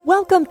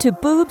Welcome to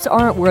Boobs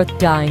Aren't Worth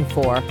Dying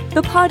For,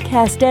 the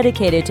podcast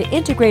dedicated to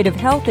integrative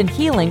health and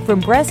healing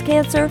from breast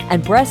cancer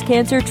and breast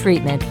cancer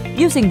treatment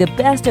using the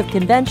best of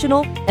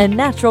conventional and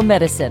natural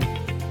medicine.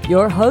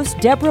 Your host,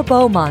 Deborah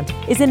Beaumont,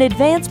 is an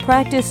advanced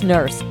practice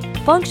nurse,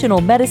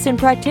 functional medicine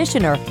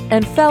practitioner,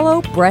 and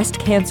fellow breast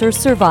cancer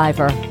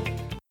survivor.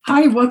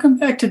 Hi, welcome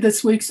back to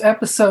this week's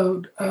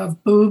episode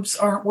of Boobs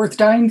Aren't Worth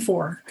Dying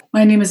For.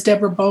 My name is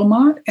Deborah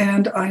Beaumont,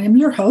 and I am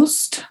your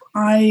host.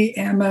 I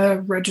am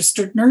a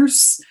registered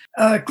nurse,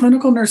 a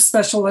clinical nurse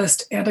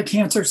specialist, and a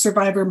cancer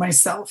survivor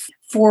myself.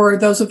 For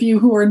those of you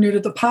who are new to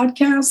the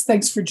podcast,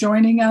 thanks for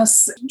joining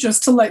us.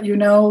 Just to let you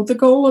know, the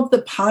goal of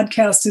the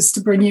podcast is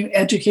to bring you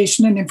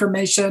education and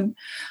information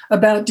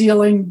about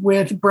dealing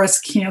with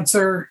breast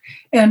cancer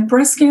and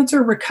breast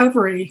cancer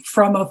recovery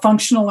from a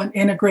functional and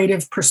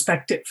integrative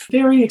perspective.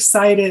 Very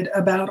excited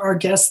about our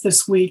guest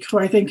this week, who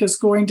I think is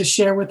going to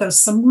share with us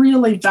some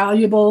really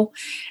valuable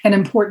and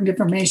important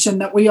information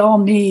that we all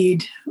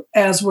need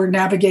as we're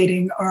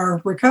navigating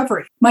our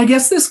recovery. My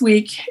guest this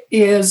week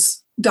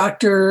is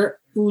Dr.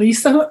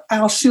 Lisa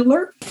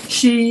Alschuler.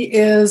 She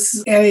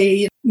is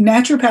a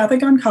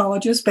naturopathic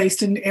oncologist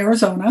based in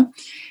Arizona.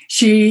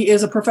 She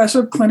is a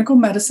professor of clinical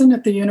medicine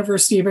at the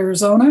University of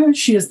Arizona.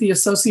 She is the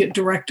associate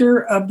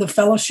director of the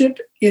Fellowship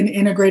in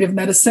Integrative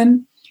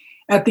Medicine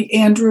at the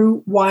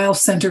Andrew Weil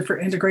Center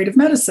for Integrative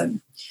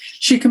Medicine.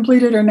 She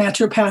completed her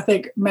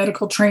naturopathic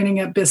medical training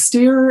at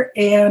Bastyr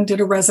and did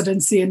a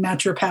residency in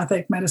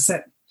naturopathic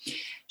medicine.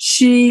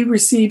 She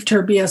received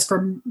her BS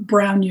from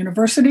Brown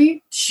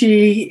University.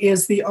 She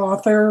is the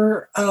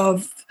author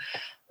of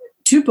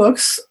two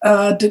books,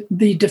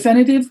 The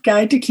Definitive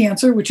Guide to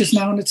Cancer, which is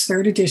now in its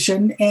third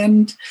edition,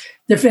 and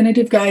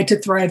Definitive Guide to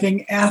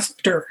Thriving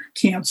After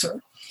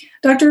Cancer.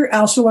 Dr.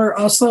 Alschuler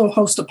also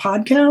hosts a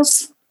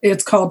podcast.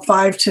 It's called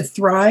 5 to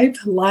Thrive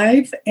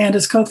Live, and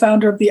is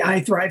co-founder of the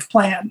iThrive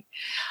Plan.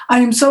 I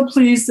am so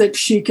pleased that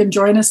she can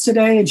join us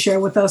today and share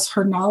with us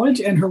her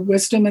knowledge and her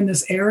wisdom in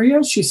this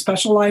area. She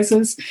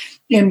specializes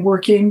in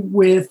working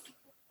with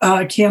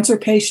cancer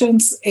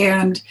patients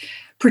and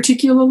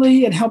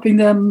particularly in helping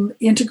them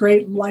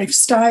integrate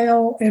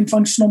lifestyle and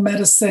functional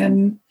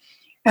medicine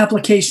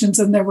applications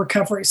in their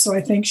recovery. So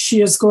I think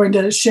she is going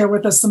to share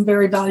with us some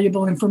very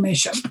valuable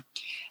information.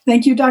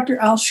 Thank you, Dr.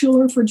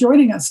 Alschuler, for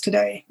joining us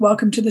today.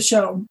 Welcome to the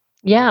show.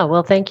 Yeah,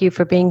 well, thank you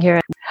for being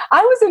here.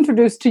 I was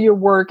introduced to your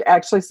work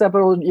actually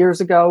several years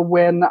ago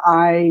when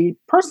I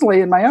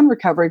personally, in my own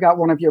recovery, got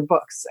one of your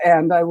books.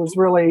 And I was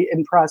really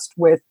impressed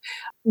with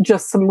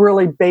just some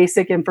really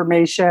basic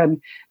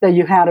information that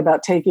you had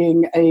about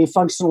taking a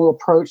functional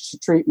approach to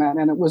treatment.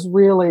 And it was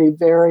really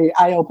very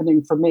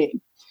eye-opening for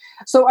me.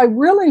 So I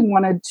really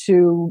wanted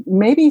to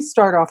maybe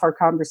start off our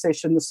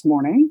conversation this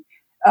morning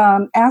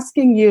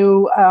asking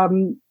you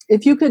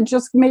if you could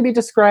just maybe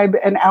describe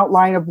an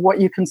outline of what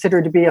you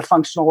consider to be a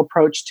functional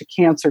approach to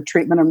cancer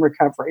treatment and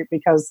recovery,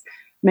 because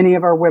many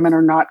of our women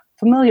are not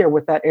familiar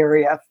with that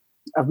area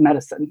of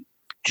medicine.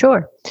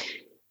 Sure.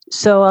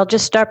 So I'll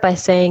just start by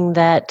saying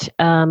that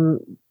what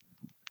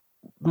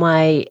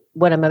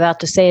I'm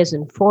about to say is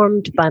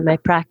informed by my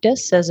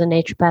practice as a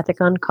naturopathic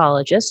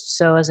oncologist.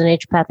 So as a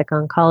naturopathic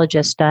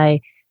oncologist,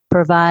 I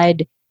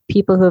provide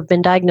people who have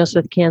been diagnosed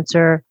with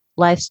cancer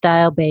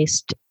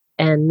lifestyle-based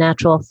and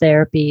natural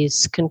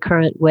therapies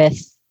concurrent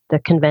with the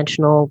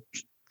conventional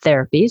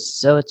therapies.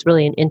 So it's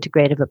really an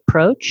integrative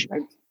approach.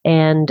 Right.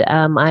 And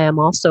I am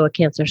also a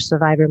cancer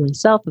survivor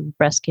myself of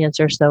breast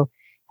cancer, so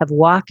have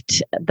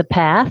walked the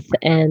path,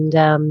 and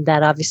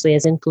that obviously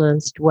has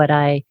influenced what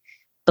I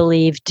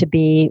believe to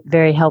be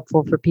very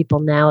helpful for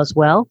people now as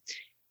well.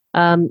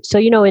 So,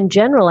 in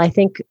general, I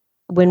think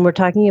when we're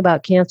talking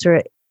about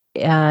cancer,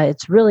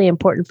 it's really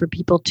important for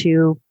people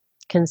to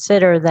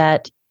consider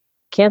that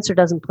cancer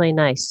doesn't play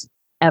nice,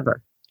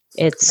 ever.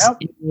 It's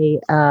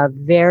a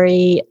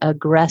very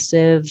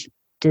aggressive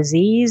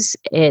disease.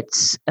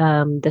 It's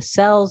the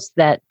cells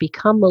that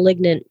become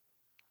malignant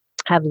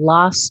have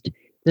lost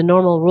the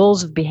normal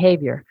rules of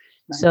behavior.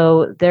 Right.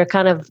 So they're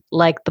kind of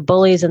like the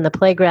bullies in the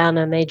playground,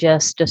 and they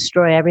just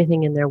destroy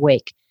everything in their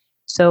wake.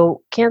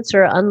 So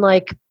cancer,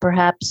 unlike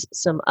perhaps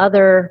some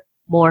other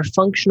more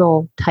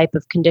functional type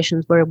of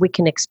conditions where we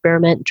can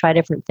experiment and try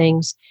different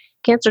things,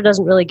 cancer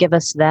doesn't really give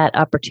us that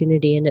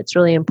opportunity, and it's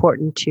really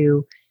important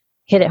to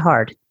hit it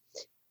hard.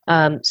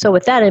 So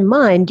with that in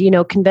mind,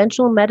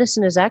 conventional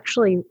medicine is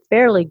actually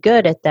fairly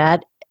good at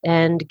that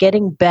and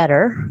getting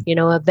better,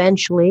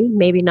 eventually,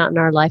 maybe not in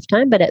our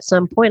lifetime, but at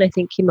some point, I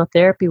think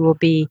chemotherapy will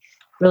be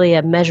really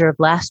a measure of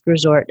last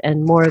resort,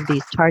 and more of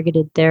these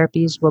targeted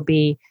therapies will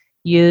be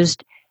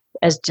used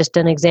as just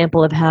an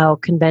example of how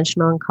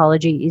conventional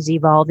oncology is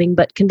evolving.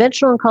 But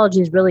conventional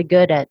oncology is really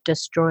good at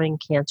destroying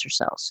cancer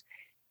cells.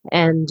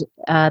 And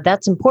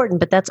that's important,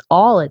 but that's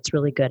all it's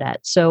really good at.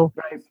 So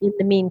in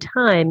the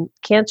meantime,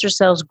 cancer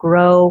cells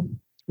grow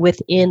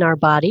within our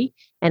body.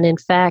 And in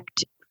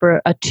fact,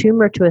 for a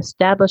tumor to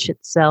establish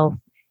itself,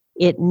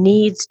 it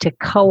needs to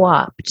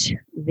co-opt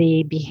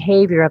the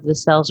behavior of the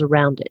cells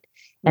around it.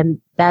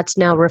 And that's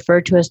now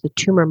referred to as the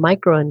tumor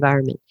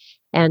microenvironment.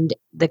 And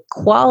the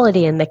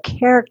quality and the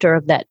character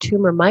of that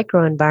tumor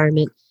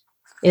microenvironment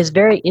is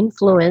very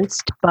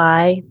influenced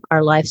by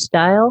our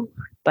lifestyle,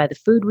 by the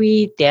food we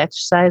eat, the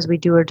exercise we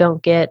do or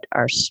don't get,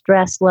 our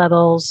stress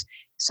levels,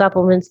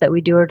 supplements that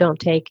we do or don't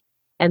take.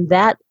 And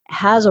that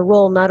has a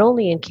role not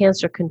only in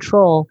cancer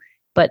control,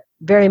 but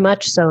very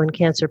much so in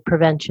cancer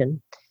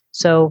prevention.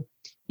 So,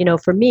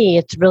 for me,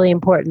 it's really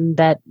important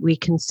that we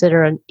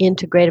consider an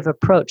integrative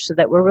approach so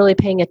that we're really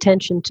paying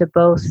attention to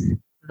both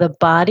the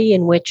body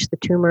in which the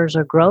tumors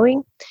are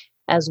growing,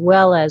 as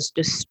well as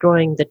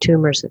destroying the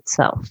tumors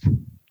itself.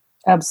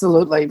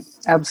 Absolutely.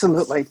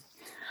 Absolutely.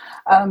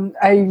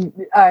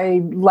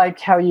 I like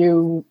how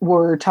you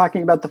were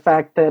talking about the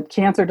fact that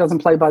cancer doesn't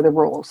play by the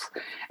rules.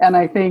 And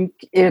I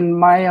think in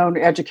my own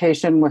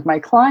education with my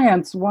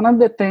clients, one of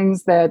the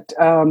things that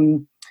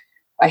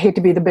I hate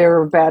to be the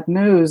bearer of bad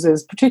news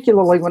is,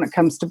 particularly when it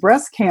comes to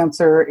breast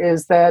cancer,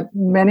 is that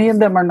many of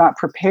them are not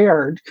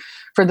prepared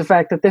for the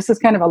fact that this is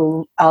kind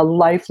of a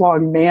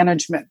lifelong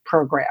management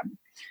program.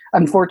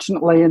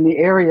 Unfortunately, in the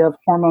area of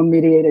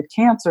hormone-mediated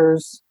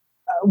cancers,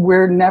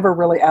 we're never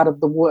really out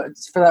of the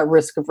woods for that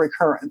risk of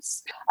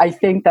recurrence. I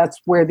think that's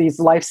where these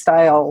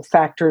lifestyle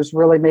factors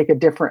really make a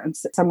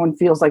difference. Someone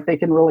feels like they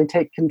can really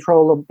take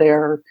control of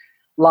their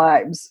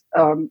lives.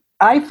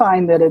 I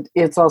find that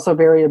it's also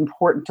very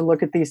important to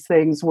look at these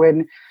things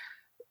when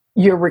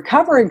you're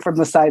recovering from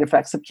the side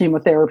effects of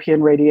chemotherapy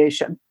and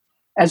radiation.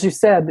 As you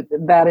said,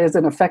 that is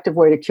an effective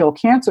way to kill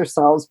cancer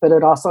cells, but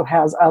it also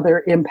has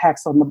other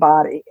impacts on the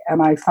body.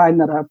 And I find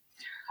that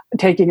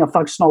taking a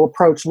functional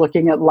approach,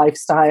 looking at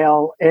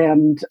lifestyle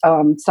and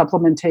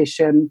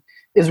supplementation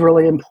is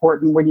really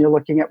important when you're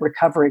looking at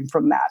recovering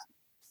from that.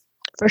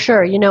 For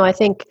sure. I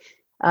think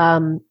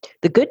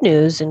the good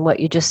news in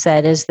what you just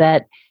said is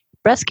that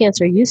breast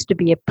cancer used to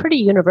be a pretty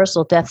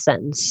universal death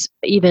sentence,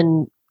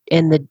 even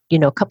in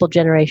the couple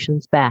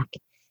generations back.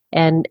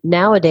 And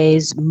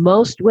nowadays,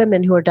 most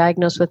women who are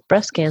diagnosed with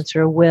breast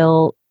cancer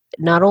will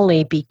not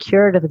only be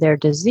cured of their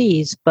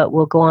disease, but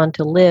will go on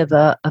to live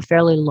a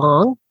fairly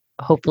long,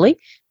 hopefully,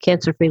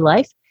 cancer-free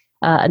life.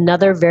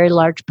 Another very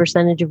large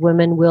percentage of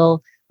women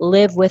will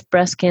live with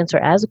breast cancer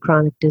as a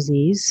chronic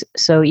disease.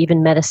 So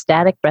even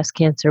metastatic breast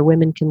cancer,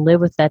 women can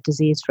live with that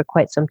disease for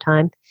quite some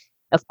time.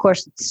 Of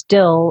course, it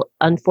still,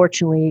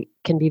 unfortunately,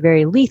 can be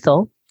very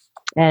lethal,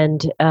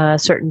 and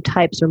certain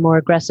types are more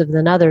aggressive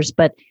than others.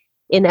 But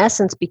in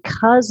essence,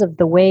 because of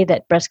the way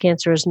that breast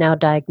cancer is now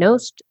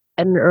diagnosed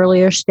at an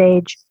earlier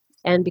stage,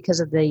 and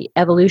because of the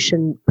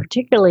evolution,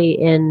 particularly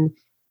in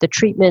the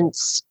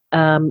treatments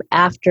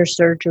after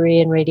surgery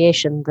and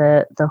radiation,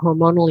 the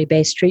hormonally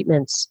based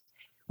treatments,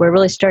 we're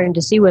really starting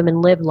to see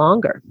women live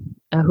longer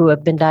who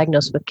have been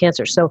diagnosed with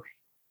cancer. So,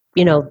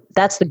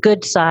 that's the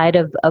good side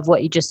of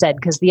what you just said,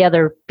 because the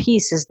other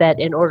piece is that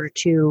in order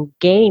to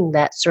gain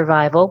that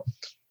survival,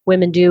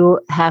 women do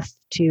have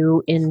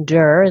to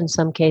endure, in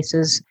some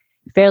cases,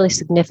 fairly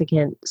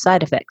significant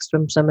side effects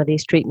from some of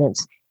these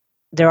treatments.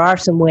 There are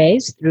some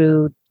ways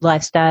through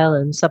lifestyle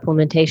and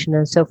supplementation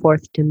and so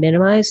forth to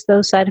minimize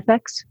those side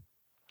effects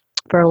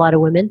for a lot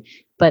of women,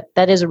 but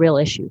that is a real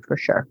issue for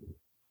sure.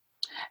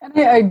 And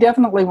I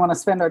definitely want to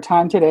spend our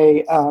time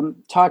today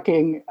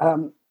talking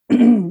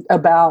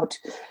about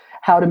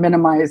how to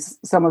minimize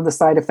some of the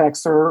side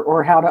effects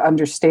or how to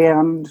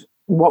understand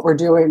what we're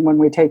doing when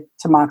we take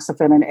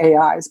tamoxifen and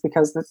AIs,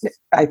 because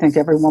I think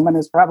every woman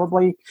is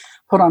probably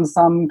put on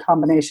some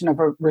combination of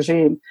a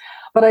regime.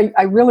 But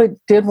I really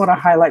did want to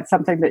highlight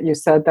something that you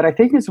said that I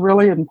think is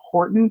really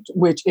important,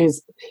 which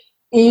is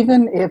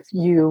even if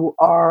you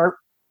are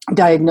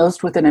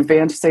diagnosed with an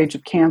advanced stage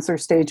of cancer,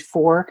 stage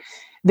 4,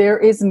 there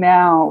is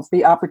now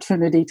the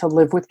opportunity to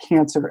live with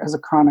cancer as a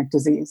chronic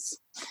disease.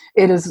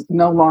 It is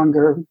no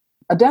longer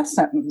a death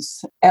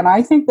sentence. And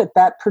I think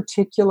that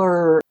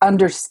particular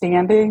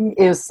understanding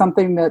is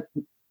something that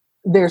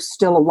there's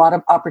still a lot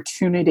of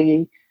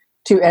opportunity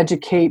to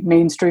educate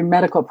mainstream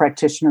medical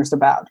practitioners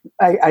about.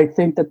 I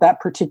think that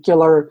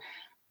particular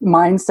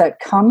mindset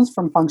comes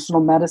from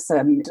functional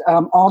medicine.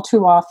 All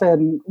too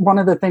often, one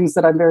of the things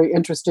that I'm very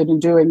interested in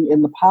doing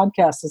in the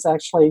podcast is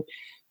actually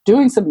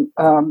doing some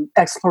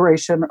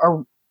exploration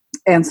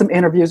and some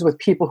interviews with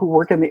people who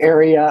work in the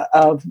area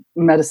of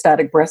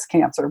metastatic breast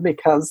cancer,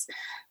 because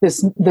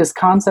this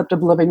concept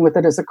of living with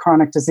it as a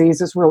chronic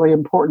disease is really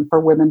important for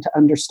women to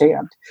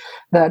understand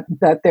that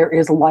there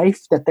is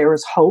life, that there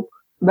is hope,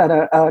 that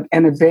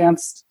an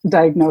advanced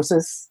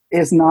diagnosis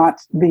is not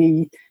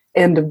the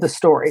end of the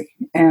story.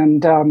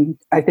 And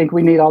I think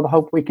we need all the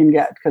hope we can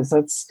get, because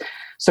that's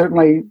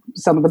certainly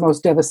some of the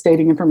most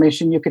devastating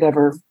information you could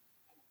ever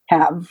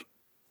have.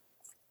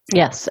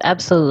 Yes,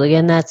 absolutely.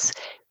 And that's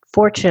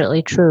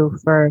fortunately true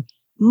for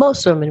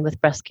most women with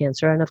breast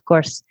cancer. And of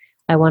course,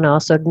 I want to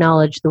also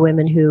acknowledge the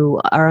women who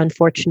are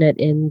unfortunate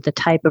in the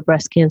type of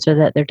breast cancer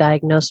that they're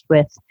diagnosed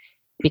with,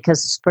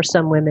 because for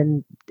some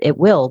women, it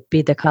will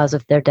be the cause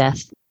of their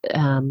death.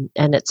 And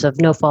it's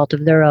of no fault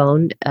of their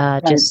own.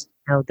 Right. Just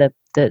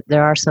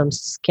there are some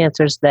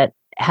cancers that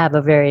have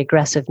a very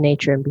aggressive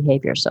nature and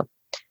behavior. So,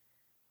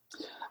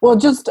 Well,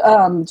 just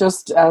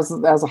as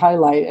a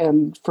highlight,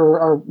 and for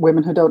our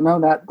women who don't know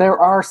that, there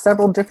are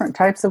several different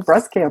types of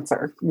breast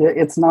cancer.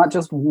 It's not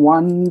just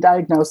one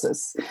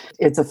diagnosis.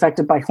 It's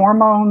affected by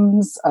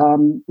hormones.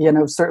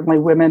 Certainly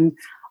women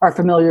are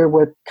familiar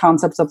with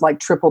concepts of like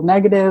triple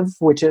negative,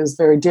 which is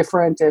very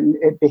different, and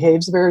it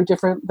behaves very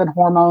different than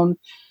hormone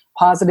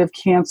positive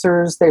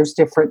cancers. There's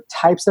different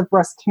types of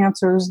breast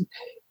cancers.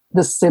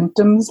 The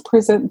symptoms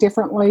present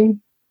differently.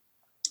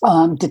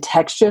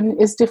 Detection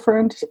is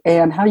different,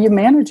 and how you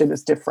manage it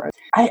is different.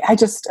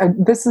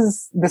 This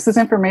is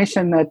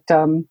information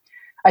that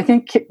I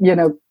think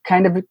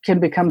kind of can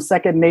become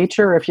second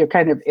nature if you're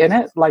kind of in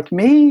it, like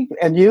me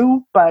and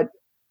you. But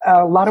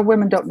a lot of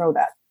women don't know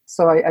that,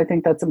 so I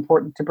think that's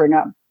important to bring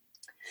up.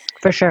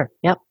 For sure.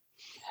 Yep.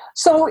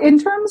 So, in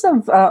terms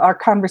of our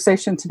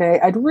conversation today,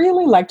 I'd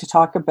really like to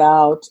talk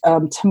about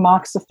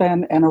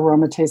tamoxifen and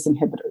aromatase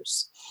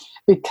inhibitors,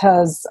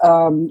 because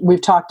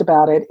we've talked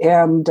about it,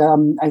 and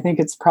I think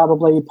it's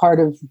probably part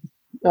of,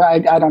 I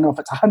don't know if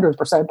it's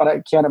 100%, but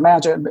I can't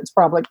imagine, but it's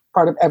probably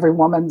part of every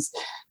woman's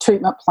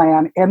treatment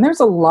plan. And there's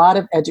a lot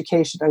of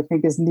education I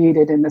think is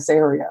needed in this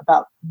area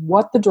about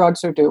what the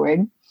drugs are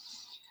doing,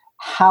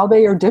 how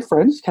they are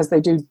different, because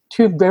they do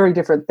two very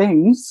different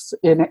things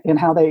in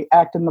how they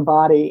act in the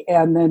body,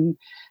 and then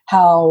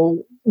how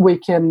we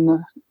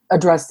can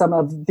address some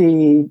of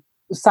the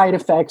side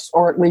effects,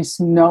 or at least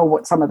know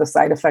what some of the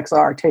side effects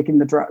are taking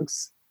the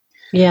drugs.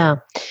 Yeah.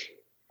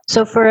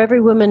 So for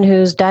every woman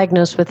who's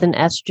diagnosed with an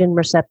estrogen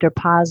receptor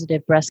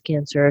positive breast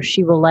cancer,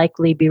 she will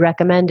likely be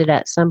recommended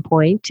at some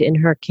point in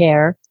her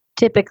care,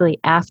 typically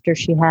after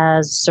she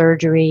has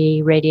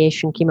surgery,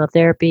 radiation,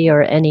 chemotherapy,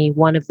 or any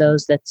one of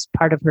those that's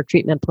part of her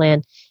treatment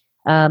plan,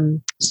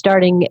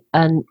 starting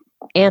an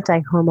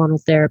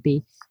anti-hormonal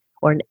therapy,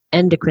 or an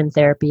endocrine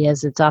therapy,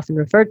 as it's often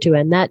referred to.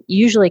 And that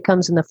usually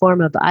comes in the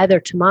form of either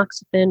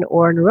tamoxifen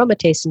or an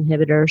aromatase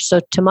inhibitor.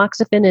 So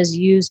tamoxifen is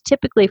used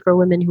typically for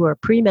women who are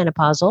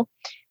premenopausal.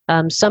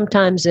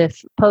 Sometimes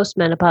if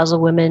postmenopausal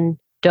women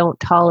don't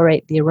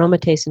tolerate the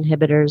aromatase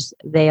inhibitors,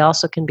 they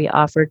also can be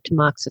offered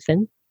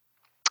tamoxifen.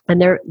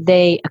 And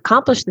they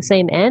accomplish the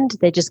same end,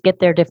 they just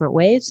get there different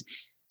ways.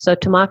 So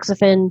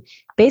tamoxifen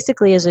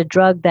basically is a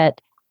drug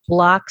that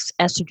blocks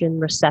estrogen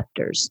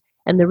receptors.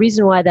 And the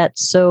reason why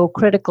that's so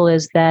critical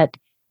is that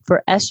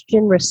for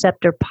estrogen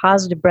receptor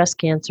positive breast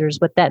cancers,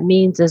 what that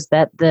means is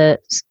that the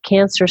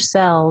cancer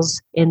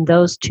cells in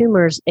those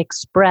tumors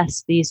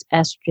express these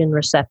estrogen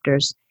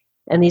receptors.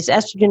 And these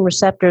estrogen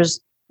receptors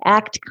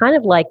act kind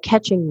of like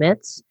catching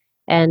mitts,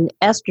 and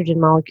estrogen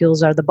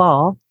molecules are the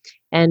ball.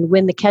 And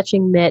when the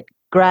catching mitt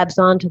grabs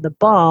onto the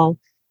ball,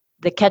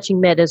 the catching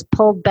mitt is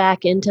pulled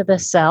back into the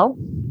cell,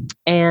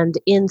 and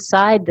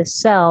inside the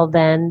cell,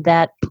 then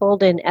that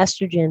pulled in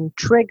estrogen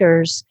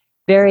triggers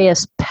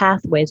various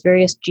pathways,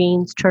 various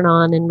genes turn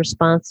on in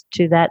response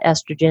to that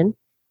estrogen,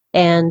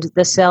 and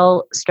the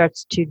cell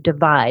starts to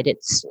divide.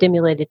 It's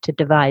stimulated to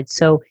divide.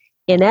 So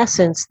in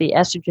essence, the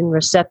estrogen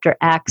receptor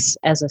acts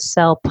as a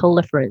cell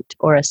proliferant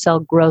or a cell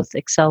growth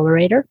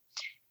accelerator.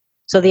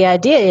 So the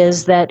idea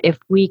is that if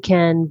we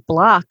can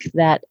block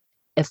that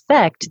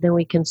effect, then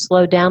we can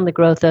slow down the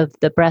growth of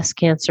the breast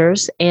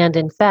cancers. And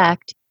in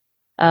fact,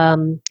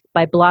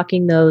 by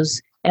blocking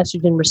those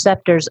estrogen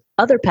receptors,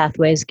 other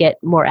pathways get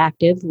more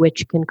active,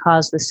 which can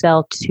cause the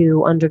cell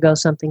to undergo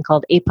something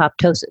called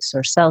apoptosis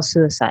or cell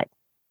suicide.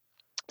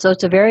 So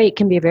it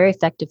can be a very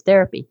effective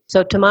therapy.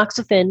 So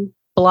tamoxifen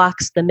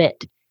blocks the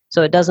mitt,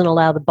 so it doesn't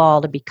allow the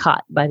ball to be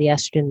caught by the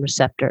estrogen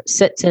receptor. It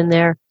sits in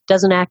there,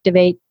 doesn't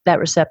activate that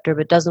receptor,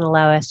 but doesn't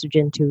allow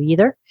estrogen to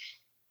either.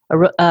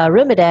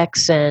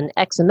 Arimidex and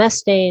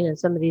exemestane and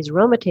some of these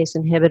aromatase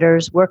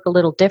inhibitors work a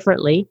little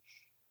differently.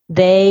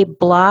 They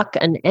block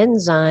an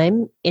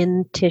enzyme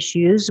in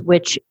tissues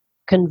which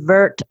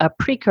convert a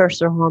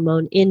precursor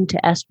hormone into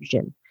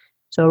estrogen.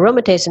 So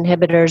aromatase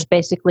inhibitors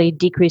basically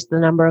decrease the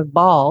number of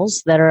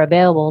balls that are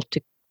available to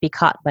be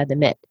caught by the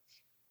mitt.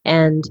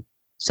 And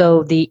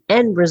so the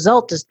end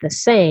result is the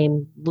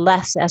same,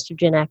 less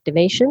estrogen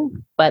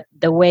activation, but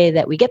the way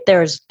that we get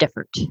there is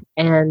different.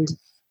 And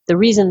the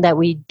reason that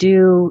we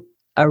do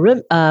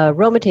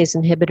aromatase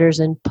inhibitors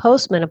in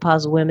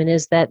postmenopausal women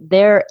is that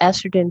their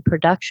estrogen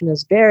production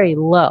is very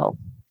low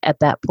at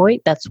that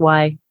point. That's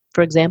why,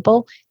 for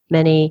example,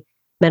 many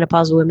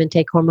menopausal women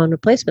take hormone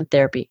replacement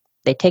therapy.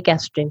 They take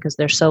estrogen because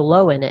they're so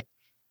low in it.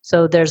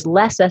 So there's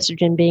less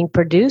estrogen being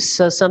produced.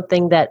 So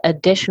something that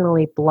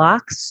additionally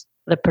blocks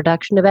the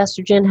production of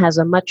estrogen has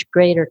a much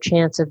greater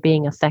chance of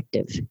being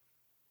effective.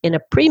 In a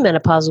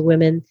premenopausal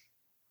woman,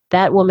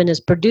 that woman is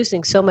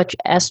producing so much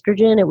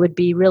estrogen, it would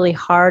be really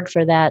hard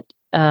for that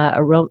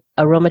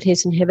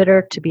aromatase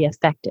inhibitor to be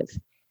effective.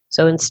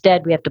 So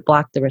instead, we have to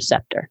block the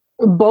receptor.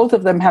 Both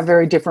of them have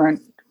very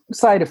different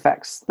side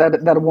effects that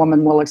a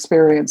woman will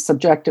experience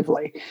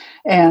subjectively,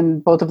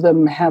 and both of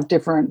them have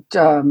different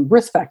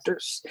risk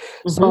factors.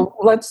 Mm-hmm. So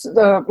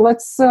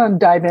let's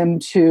dive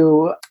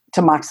into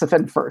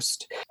tamoxifen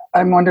first.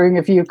 I'm wondering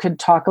if you could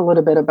talk a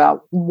little bit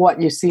about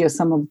what you see as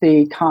some of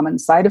the common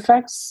side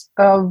effects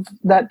of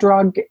that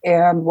drug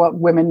and what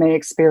women may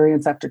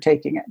experience after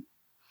taking it.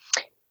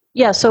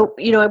 Yeah, so,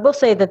 I will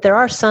say that there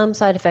are some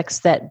side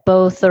effects that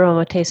both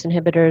aromatase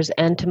inhibitors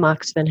and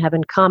tamoxifen have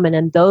in common,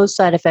 and those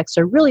side effects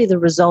are really the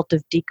result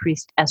of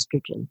decreased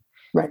estrogen.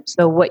 Right.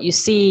 So what you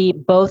see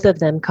both of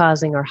them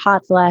causing are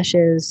hot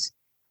flashes.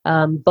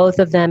 Both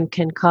of them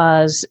can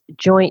cause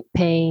joint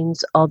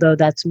pains, although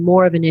that's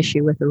more of an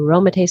issue with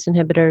aromatase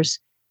inhibitors.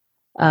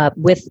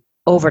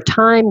 Over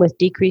time, with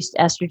decreased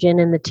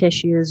estrogen in the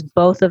tissues,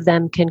 both of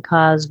them can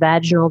cause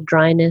vaginal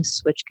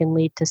dryness, which can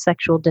lead to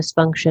sexual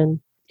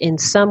dysfunction. In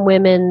some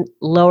women,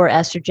 lower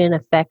estrogen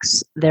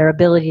affects their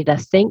ability to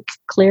think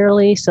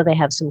clearly, so they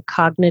have some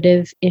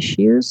cognitive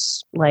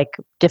issues like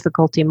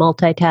difficulty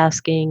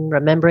multitasking,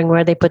 remembering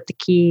where they put the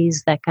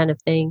keys, that kind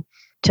of thing.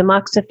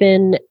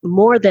 Tamoxifen,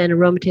 more than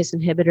aromatase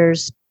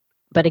inhibitors,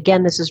 but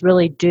again, this is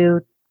really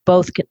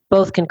both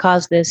can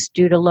cause this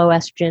due to low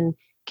estrogen,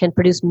 can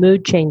produce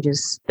mood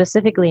changes,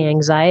 specifically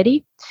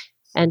anxiety,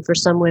 and for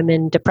some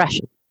women,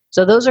 depression.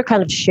 So those are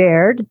kind of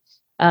shared.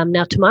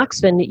 Now,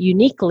 tamoxifen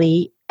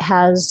uniquely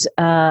has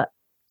a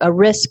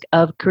risk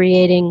of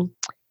creating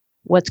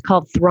what's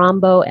called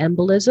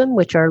thromboembolism,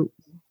 which are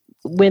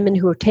women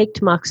who take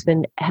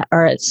tamoxifen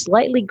are at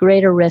slightly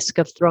greater risk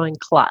of throwing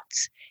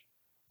clots.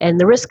 And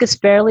the risk is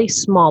fairly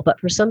small, but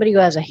for somebody who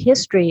has a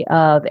history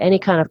of any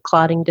kind of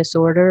clotting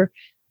disorder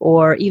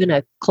or even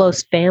a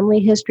close family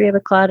history of a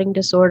clotting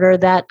disorder,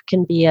 that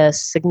can be a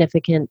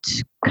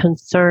significant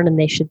concern and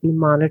they should be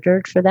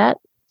monitored for that.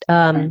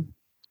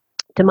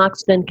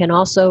 Tamoxifen can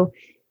also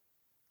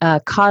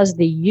cause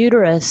the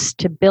uterus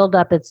to build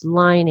up its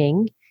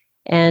lining,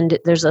 and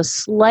there's a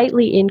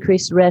slightly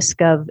increased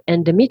risk of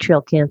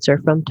endometrial cancer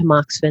from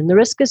tamoxifen. The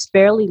risk is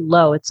fairly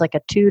low. It's like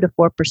a 2 to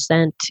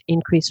 4%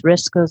 increased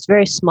risk, so it's a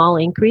very small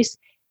increase,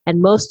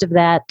 and most of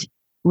that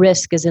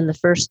risk is in the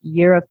first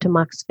year of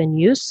tamoxifen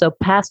use. So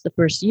past the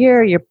first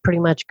year, you're pretty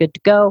much good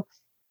to go,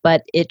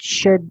 but it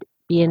should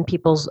be in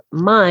people's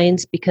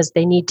minds because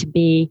they need to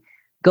be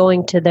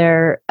going to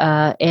their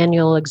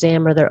annual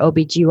exam or their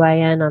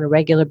OBGYN on a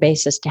regular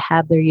basis to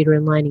have their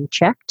uterine lining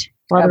checked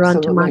while they're on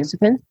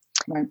tamoxifen.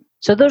 Right.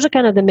 So those are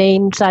kind of the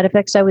main side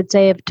effects, I would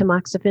say, of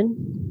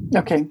tamoxifen.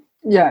 Okay.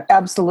 Yeah,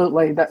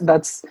 absolutely.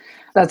 That's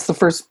the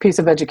first piece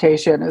of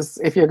education is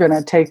if you're going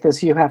to take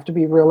this, you have to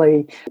be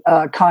really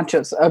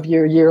conscious of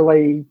your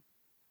yearly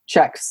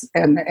checks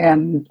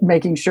and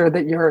making sure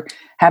that you're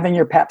having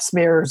your pap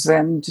smears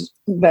and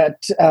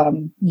that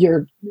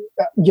you're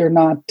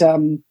not...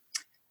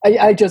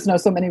 I just know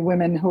so many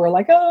women who are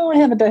like, oh, I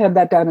haven't had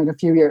that done in a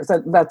few years.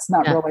 That's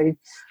not really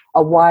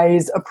a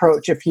wise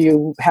approach if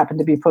you happen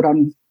to be put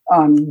on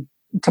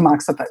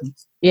tamoxifen.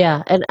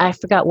 Yeah, and I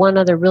forgot one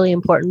other really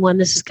important one.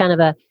 This is kind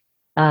of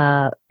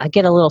I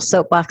get a little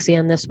soapboxy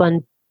on this one,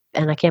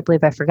 and I can't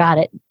believe I forgot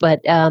it.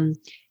 But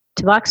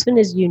tamoxifen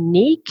is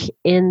unique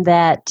in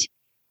that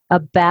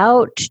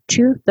about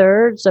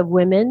 2/3 of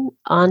women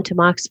on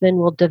tamoxifen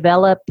will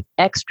develop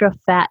extra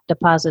fat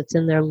deposits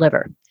in their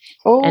liver.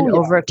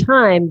 Over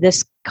time,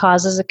 this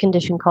causes a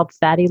condition called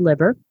fatty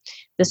liver.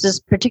 This is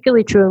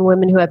particularly true in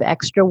women who have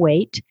extra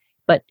weight,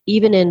 but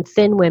even in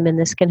thin women,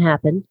 this can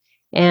happen.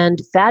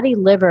 And fatty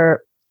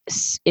liver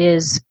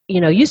is,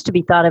 used to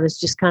be thought of as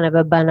just kind of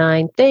a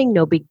benign thing,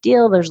 no big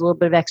deal. There's a little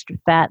bit of extra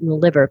fat in the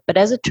liver. But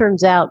as it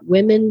turns out,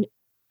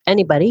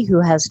 anybody who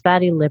has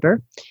fatty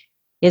liver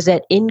is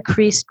at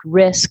increased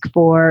risk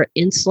for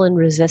insulin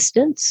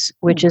resistance,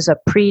 which is a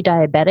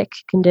pre-diabetic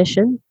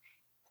condition,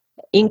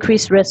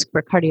 increased risk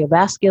for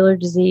cardiovascular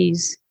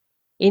disease,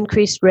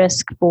 increased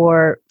risk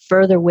for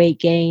further weight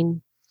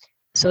gain.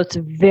 So it's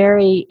a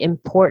very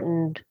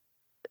important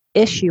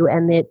issue,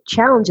 and the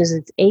challenge is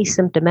it's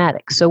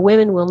asymptomatic. So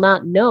women will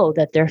not know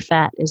that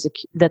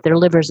that their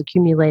liver is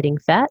accumulating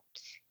fat.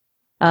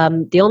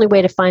 The only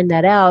way to find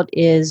that out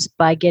is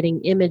by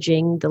getting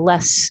imaging. The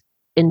less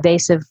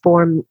invasive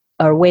form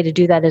or way to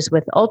do that is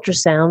with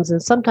ultrasounds,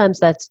 and sometimes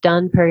that's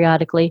done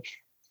periodically.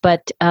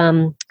 But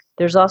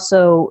there's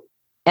also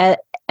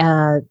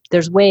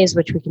there's ways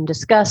which we can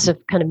discuss of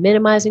kind of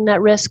minimizing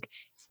that risk,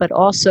 but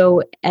also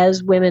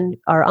as women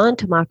are on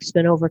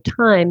tamoxifen over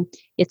time,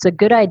 it's a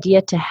good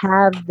idea to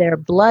have their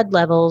blood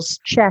levels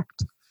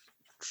checked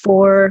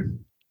for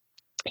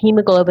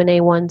hemoglobin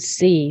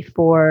A1C,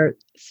 for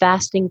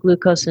fasting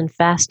glucose and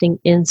fasting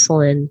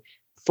insulin,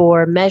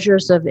 for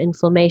measures of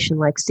inflammation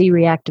like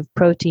C-reactive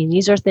protein.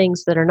 These are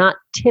things that are not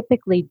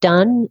typically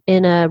done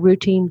in a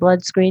routine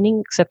blood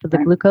screening, except for the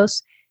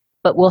glucose,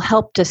 but will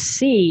help to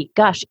see,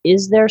 gosh,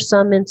 is there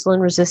some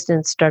insulin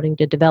resistance starting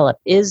to develop?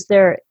 Is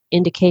there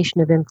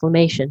indication of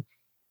inflammation?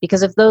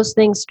 Because if those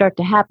things start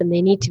to happen,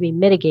 they need to be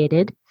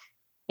mitigated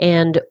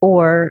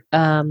or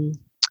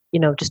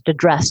just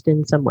addressed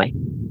in some way.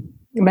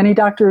 Many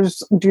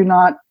doctors do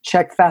not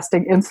check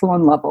fasting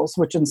insulin levels,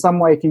 which in some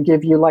way can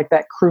give you like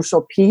that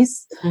crucial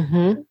piece.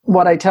 Mm-hmm.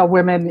 What I tell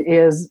women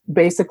is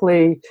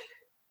basically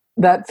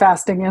that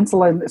fasting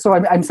insulin. So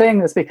I'm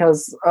saying this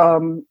because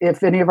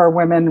if any of our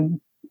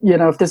women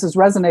if this is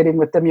resonating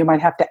with them, you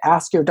might have to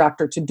ask your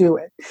doctor to do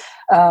it.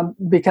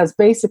 Because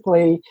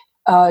basically,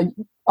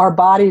 our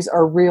bodies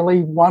are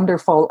really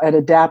wonderful at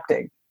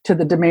adapting to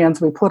the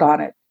demands we put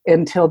on it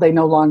until they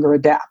no longer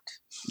adapt.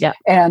 Yeah.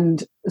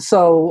 And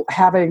so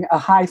having a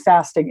high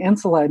fasting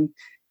insulin,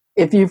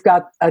 if you've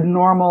got a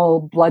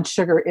normal blood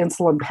sugar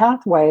insulin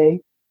pathway,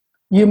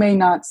 you may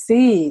not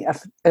see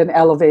an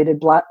elevated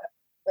blood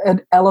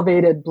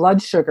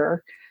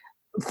sugar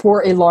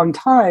for a long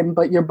time,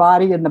 but your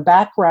body in the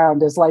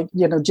background is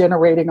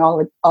generating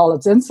all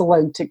its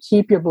insulin to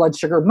keep your blood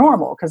sugar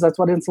normal, because that's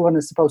what insulin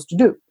is supposed to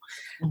do,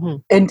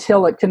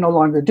 until it can no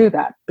longer do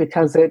that,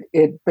 because it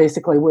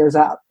basically wears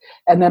out.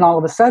 And then all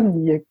of a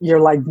sudden you're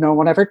like, no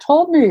one ever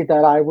told me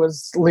that I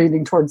was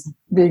leaning towards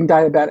being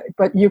diabetic.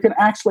 But you can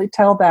actually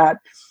tell that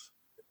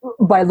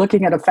by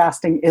looking at a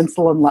fasting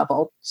insulin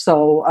level.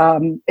 So,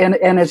 and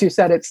as you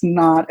said, it's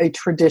not a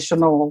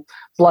traditional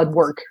blood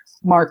work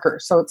marker.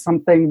 So it's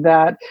something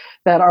that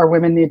our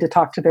women need to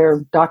talk to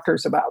their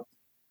doctors about.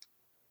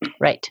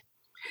 Right.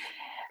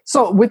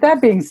 So with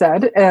that being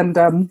said, and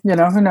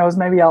who knows,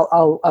 maybe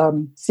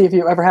I'll see if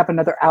you ever have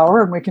another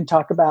hour and we can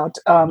talk about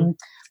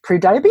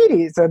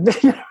pre-diabetes and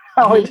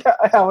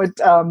how it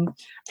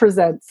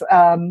presents.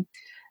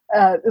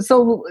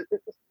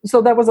 So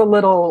that was a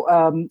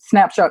little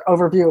snapshot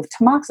overview of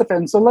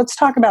tamoxifen. So let's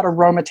talk about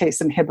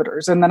aromatase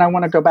inhibitors, and then I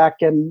want to go back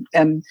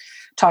and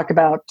talk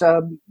about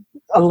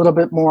a little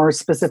bit more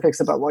specifics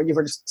about what you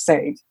were just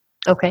saying.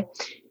 Okay.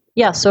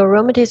 Yeah, so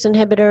aromatase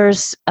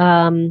inhibitors,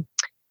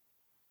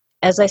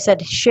 as I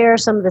said, share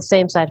some of the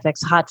same side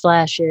effects: hot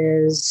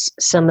flashes,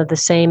 some of the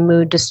same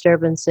mood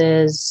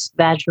disturbances,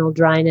 vaginal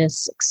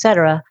dryness,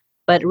 etc.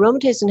 But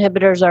aromatase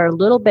inhibitors are a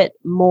little bit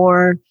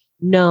more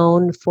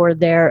known for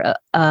their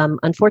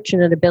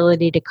unfortunate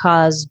ability to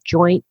cause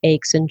joint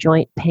aches and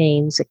joint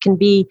pains. It can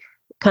be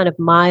kind of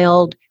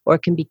mild or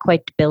it can be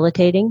quite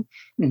debilitating.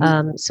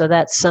 So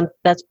that's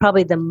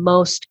probably the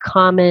most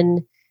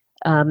common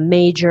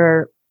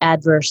major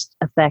adverse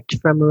effect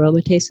from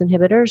aromatase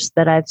inhibitors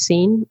that I've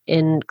seen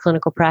in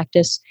clinical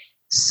practice.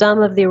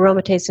 Some of the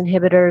aromatase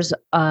inhibitors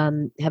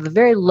have a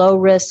very low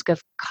risk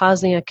of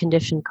causing a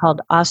condition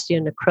called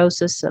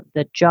osteonecrosis of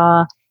the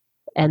jaw.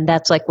 And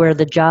that's like where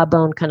the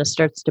jawbone kind of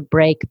starts to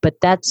break, but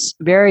that's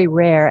very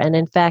rare. And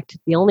in fact,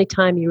 the only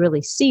time you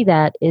really see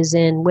that is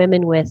in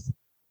women with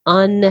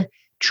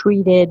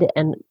untreated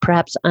and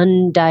perhaps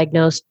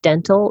undiagnosed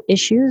dental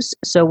issues.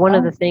 So one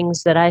of the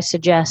things that I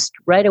suggest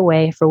right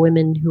away for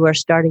women who are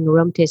starting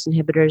aromatase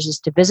inhibitors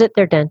is to visit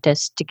their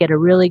dentist to get a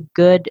really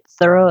good,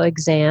 thorough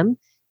exam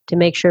to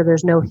make sure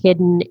there's no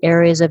hidden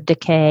areas of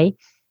decay,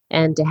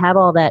 and to have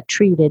all that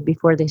treated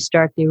before they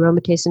start the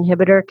aromatase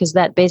inhibitor, because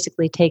that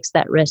basically takes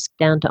that risk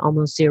down to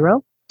almost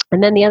zero.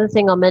 And then the other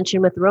thing I'll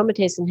mention with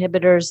aromatase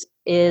inhibitors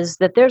is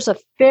that there's a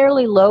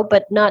fairly low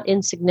but not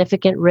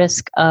insignificant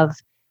risk of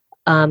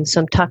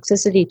some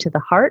toxicity to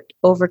the heart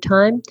over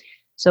time.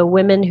 So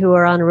women who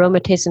are on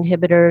aromatase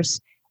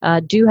inhibitors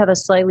do have a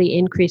slightly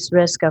increased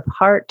risk of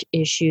heart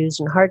issues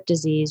and heart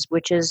disease,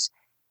 which is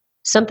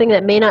something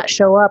that may not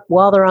show up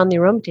while they're on the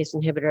aromatase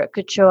inhibitor. It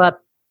could show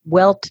up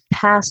well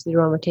past the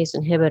aromatase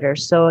inhibitor.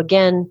 So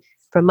again,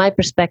 from my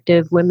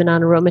perspective, women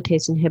on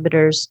aromatase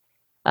inhibitors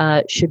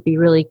should be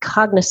really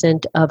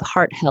cognizant of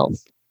heart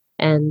health.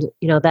 And,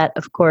 that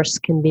of course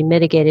can be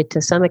mitigated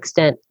to some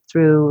extent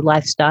through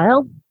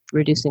lifestyle,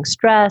 reducing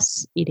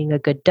stress, eating a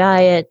good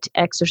diet,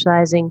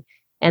 exercising.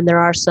 And there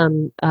are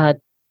some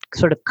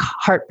sort of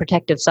heart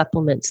protective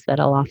supplements that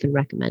I'll often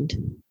recommend.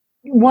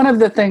 One of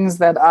the things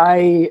that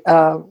I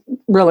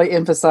really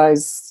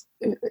emphasize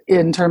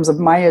in terms of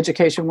my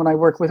education when I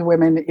work with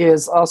women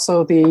is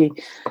also the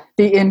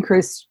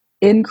increased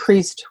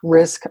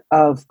risk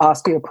of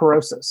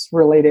osteoporosis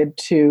related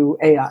to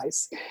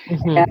AIs.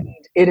 And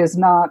it is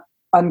not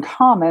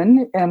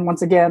uncommon. And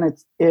once again,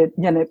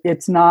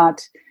 it's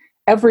not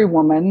every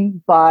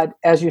woman, but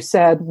as you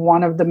said,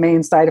 one of the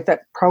main side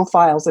effect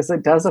profiles is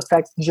it does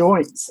affect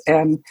joints.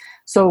 And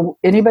so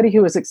anybody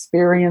who is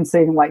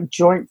experiencing like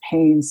joint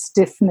pain,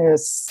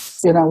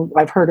 stiffness,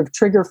 I've heard of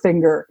trigger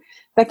finger,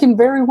 that can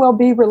very well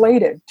be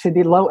related to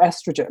the low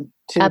estrogen,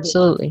 to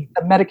Absolutely.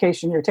 The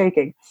medication you're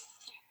taking.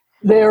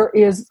 There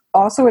is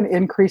also an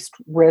increased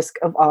risk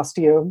of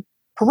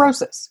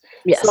osteoporosis.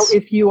 Yes. So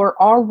if you are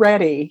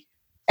already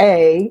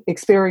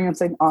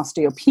experiencing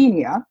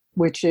osteopenia,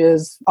 which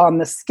is on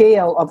the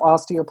scale of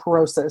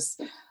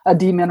osteoporosis, a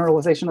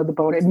demineralization of the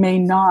bone, it may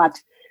not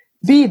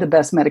be the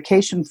best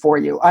medication for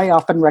you. I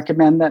often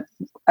recommend that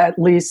at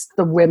least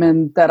the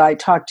women that I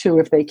talk to,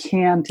 if they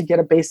can, to get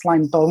a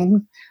baseline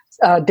bone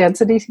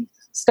density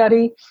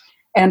study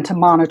and to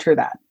monitor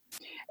that.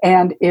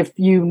 And if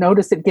you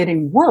notice it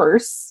getting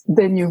worse,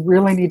 then you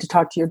really need to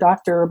talk to your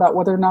doctor about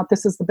whether or not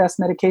this is the best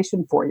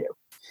medication for you.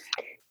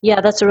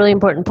 Yeah, that's a really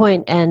important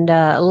point. And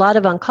a lot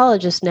of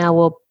oncologists now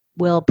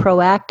will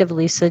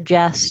proactively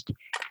suggest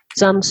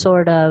some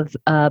sort of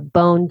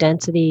bone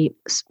density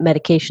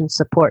medication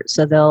support.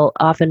 So they'll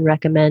often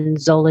recommend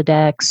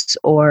Zoladex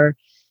or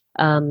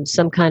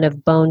some kind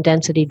of bone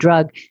density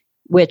drug,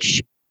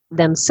 which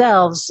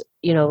themselves,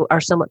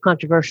 are somewhat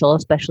controversial,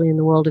 especially in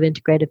the world of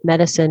integrative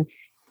medicine.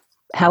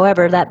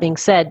 However, that being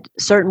said,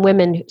 certain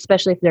women,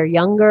 especially if they're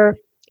younger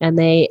and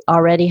they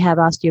already have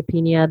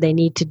osteopenia, they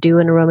need to do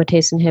an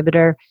aromatase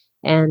inhibitor,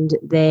 and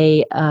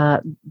they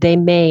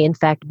may, in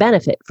fact,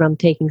 benefit from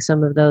taking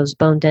some of those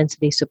bone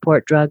density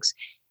support drugs.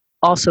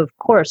 Also, of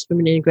course, from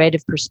an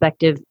integrative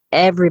perspective,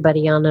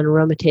 everybody on an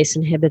aromatase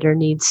inhibitor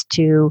needs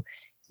to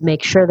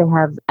make sure they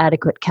have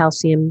adequate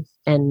calcium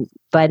and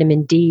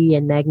vitamin D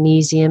and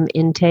magnesium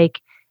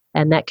intake,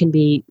 and that can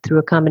be through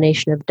a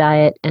combination of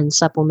diet and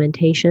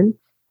supplementation.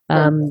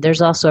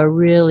 There's also a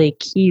really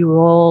key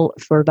role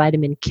for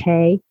vitamin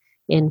K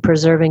in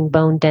preserving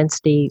bone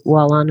density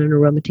while on an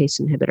aromatase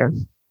inhibitor.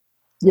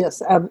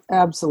 Yes,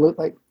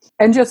 absolutely.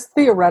 And just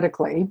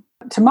theoretically,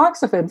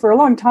 tamoxifen, for a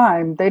long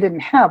time, they didn't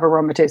have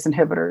aromatase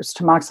inhibitors.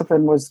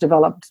 Tamoxifen was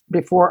developed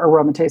before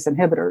aromatase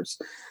inhibitors.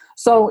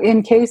 So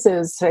in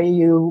cases, say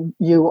you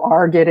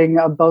are getting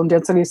a bone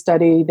density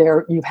study,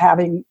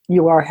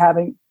 you are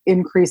having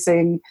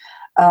increasing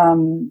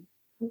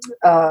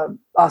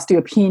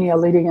osteopenia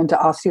leading into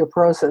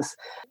osteoporosis.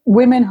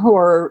 Women who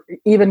are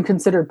even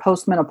considered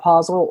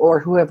postmenopausal or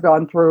who have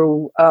gone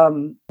through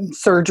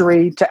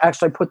surgery to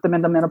actually put them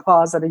into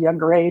menopause at a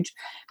younger age,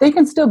 they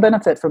can still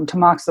benefit from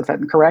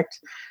tamoxifen, correct?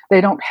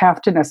 They don't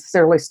have to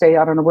necessarily stay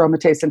on an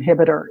aromatase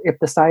inhibitor if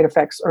the side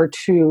effects are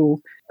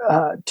too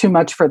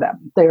much for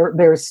them.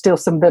 There's still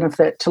some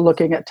benefit to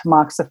looking at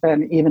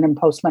tamoxifen even in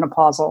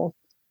postmenopausal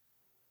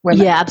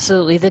women. Yeah,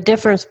 absolutely. The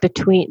difference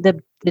between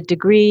the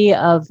degree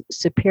of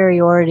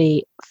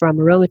superiority from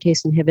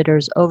aromatase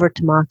inhibitors over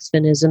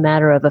tamoxifen is a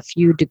matter of a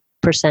few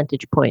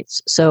percentage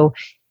points. So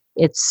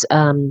it's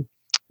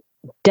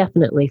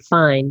definitely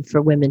fine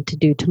for women to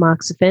do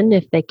tamoxifen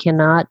if they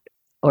cannot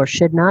or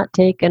should not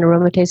take an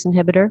aromatase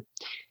inhibitor.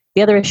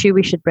 The other issue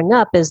we should bring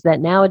up is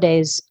that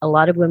nowadays a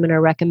lot of women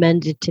are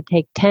recommended to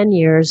take 10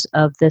 years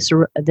of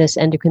this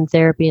endocrine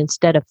therapy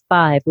instead of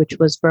 5, which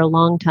was for a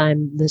long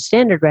time the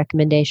standard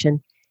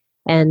recommendation.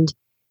 And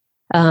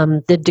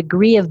the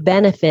degree of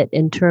benefit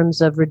in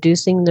terms of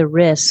reducing the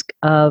risk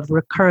of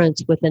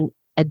recurrence with an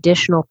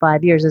additional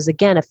 5 years is,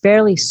 again, a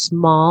fairly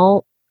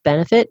small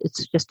benefit.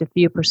 It's just a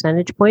few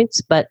percentage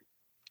points, but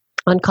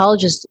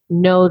oncologists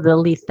know the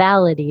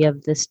lethality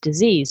of this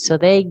disease, so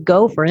they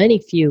go for any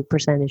few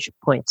percentage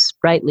points,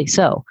 rightly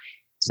so.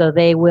 So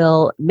they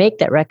will make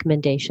that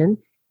recommendation.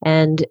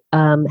 And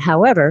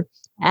however,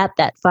 at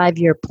that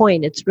 5-year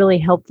point, it's really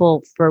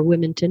helpful for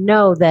women to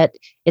know that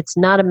it's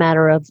not a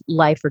matter of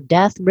life or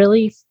death,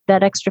 really,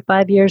 that extra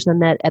 5 years,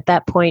 and that at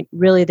that point,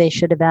 really, they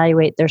should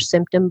evaluate their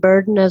symptom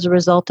burden as a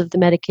result of the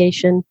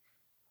medication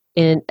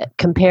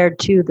compared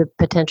to the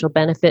potential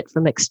benefit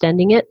from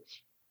extending it.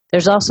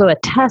 There's also a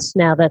test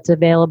now that's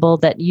available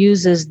that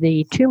uses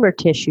the tumor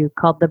tissue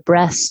called the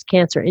breast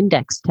cancer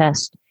index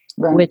test,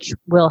 right, which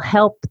will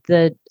help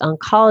the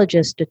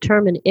oncologist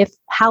determine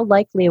how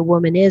likely a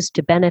woman is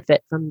to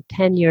benefit from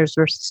 10 years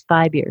versus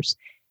 5 years.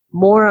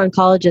 More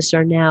oncologists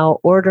are now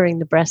ordering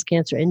the breast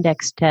cancer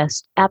index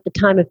test at the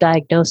time of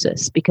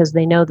diagnosis because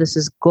they know this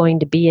is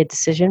going to be a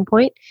decision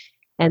point.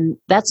 And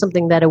that's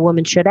something that a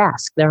woman should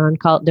ask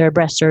their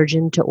breast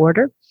surgeon to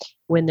order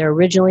when they're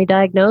originally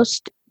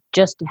diagnosed,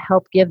 just to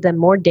help give them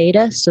more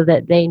data so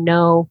that they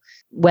know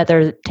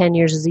whether 10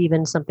 years is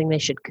even something they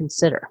should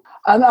consider.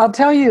 I'll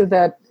tell you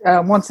that,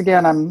 once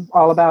again, I'm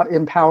all about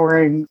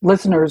empowering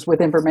listeners with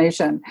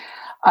information.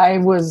 I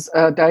was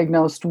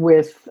diagnosed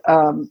with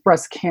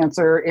breast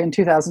cancer in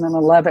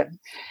 2011.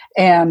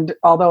 And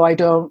although I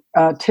don't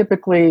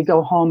typically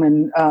go home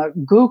and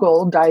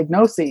Google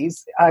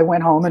diagnoses, I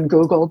went home and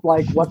Googled,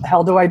 what the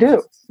hell do I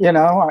do?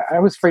 I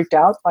was freaked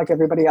out like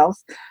everybody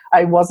else.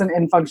 I wasn't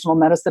in functional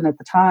medicine at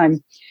the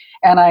time.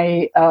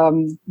 And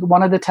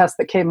one of the tests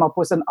that came up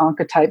was an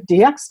Oncotype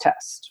DX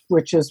test,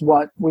 which is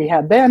what we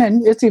had then,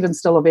 and it's even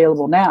still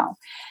available now.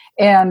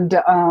 And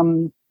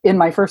in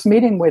my first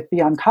meeting with the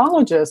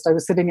oncologist, I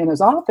was sitting in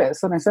his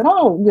office, and I said,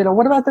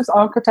 what about this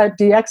Oncotype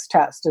DX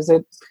test? Is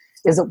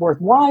it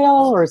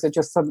worthwhile, or is it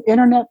just some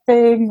internet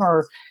thing?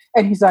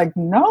 And he's like,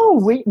 no,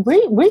 we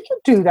can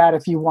do that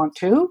if you want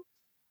to.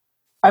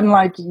 I'm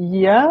like,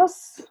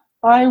 yes,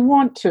 I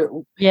want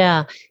to.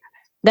 Yeah.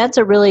 That's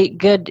a really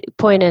good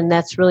point, and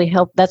that's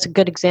a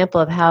good example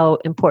of how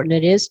important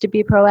it is to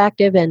be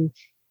proactive. And,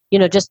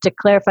 just to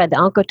clarify, the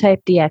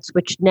Oncotype DX,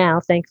 which now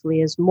thankfully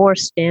is more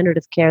standard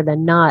of care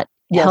than not,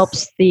 yes,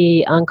 helps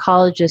the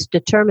oncologist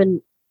determine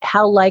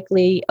how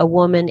likely a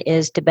woman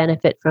is to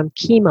benefit from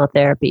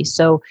chemotherapy.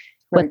 So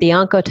what the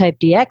Oncotype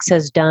DX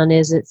has done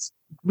is it's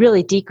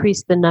really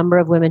decreased the number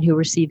of women who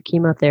receive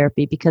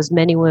chemotherapy, because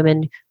many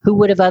women who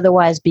would have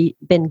otherwise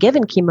been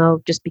given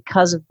chemo just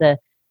because of the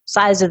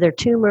size of their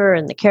tumor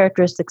and the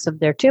characteristics of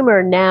their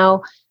tumor,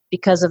 now,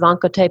 because of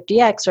Oncotype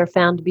DX, are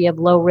found to be of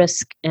low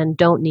risk and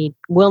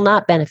will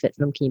not benefit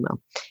from chemo.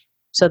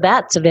 So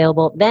that's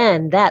available.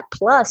 Then that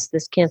plus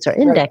this cancer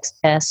index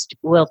test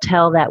will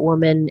tell that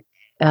woman,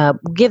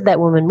 give that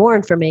woman more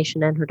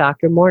information, and her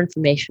doctor more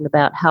information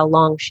about how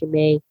long she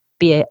may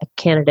be a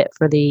candidate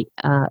for the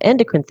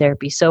endocrine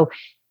therapy. So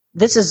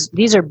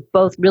these are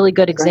both really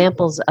good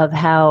examples of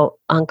how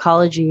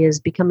oncology is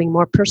becoming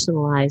more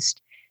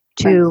personalized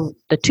to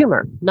the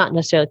tumor, not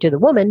necessarily to the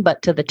woman,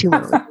 but to the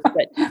tumor.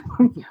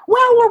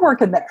 Well, we're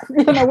working there.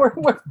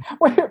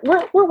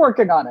 We're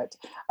working on it.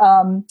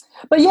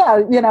 But yeah,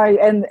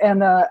 and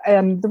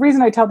the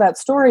reason I tell that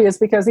story is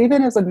because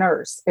even as a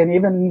nurse, and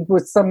even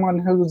with someone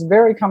who's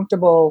very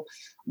comfortable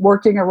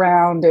working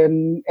around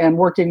and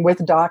working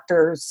with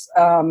doctors,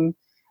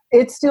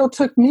 it still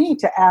took me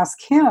to ask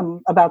him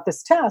about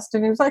this test,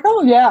 and he was like,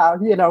 "Oh yeah,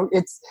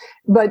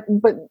 but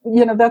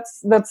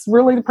that's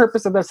really the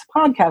purpose of this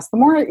podcast. The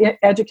more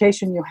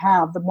education you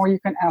have, the more you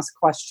can ask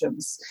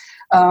questions.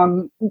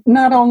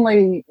 Not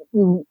only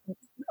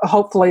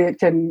hopefully it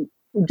can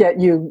get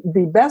you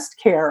the best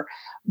care,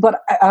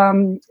 but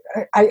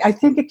I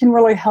think it can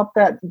really help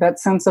that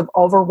sense of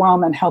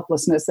overwhelm and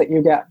helplessness that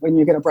you get when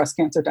you get a breast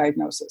cancer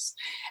diagnosis.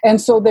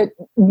 And so that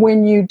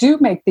when you do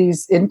make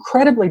these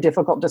incredibly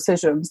difficult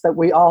decisions that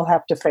we all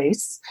have to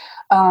face,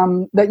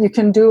 that you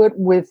can do it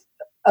with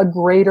a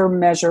greater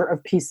measure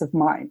of peace of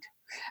mind,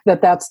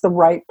 that that's the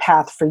right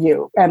path for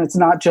you. And it's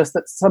not just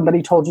that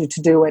somebody told you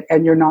to do it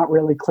and you're not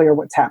really clear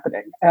what's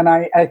happening. And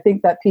I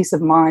think that peace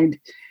of mind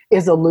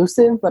is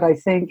elusive, but I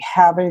think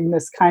having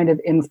this kind of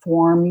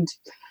informed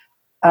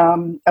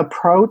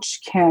approach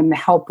can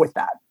help with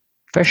that.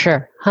 For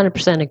sure.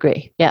 100%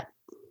 agree. Yeah.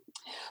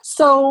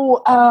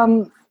 So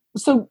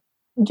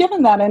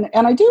given that, and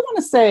I do want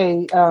to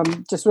say,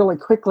 just really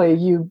quickly,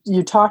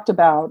 you talked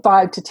about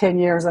 5 to 10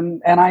 years,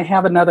 and I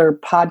have another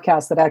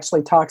podcast that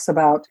actually talks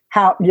about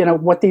how,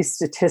 what these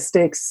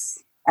statistics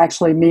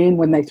actually mean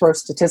when they throw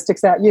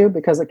statistics at you,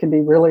 because it can be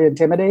really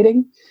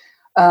intimidating.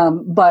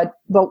 But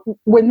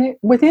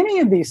with any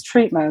of these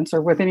treatments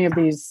or with any of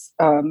these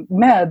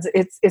meds,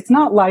 it's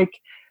not like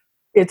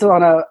it's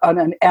on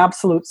an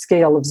absolute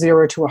scale of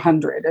 0 to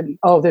 100, and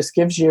this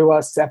gives you a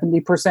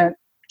 70%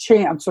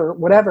 chance or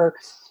whatever.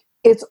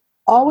 It's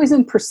always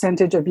in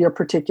percentage of your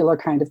particular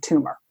kind of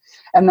tumor,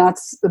 and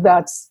that's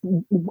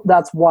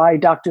why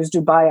doctors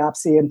do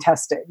biopsy and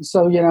testing.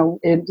 So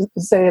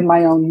in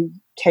my own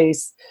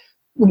case,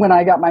 when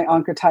I got my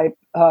Oncotype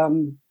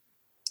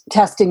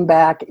testing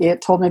back,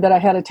 it told me that I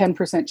had a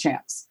 10%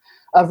 chance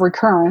of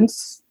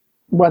recurrence,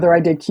 whether I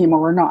did chemo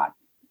or not.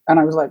 And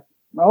I was like,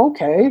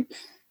 okay,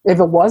 if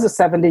it was a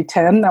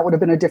 70-10, that would have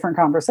been a different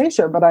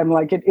conversation. But I'm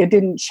like, it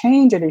didn't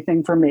change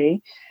anything for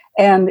me.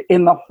 And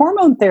in the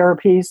hormone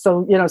therapy,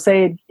 so,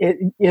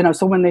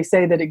 so when they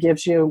say that it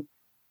gives you,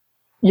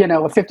 a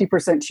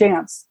 50%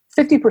 chance,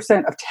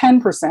 50% of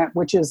 10%,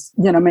 which is,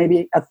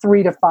 maybe a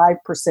 3 to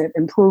 5%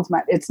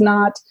 improvement. It's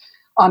not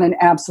on an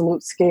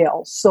absolute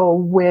scale. So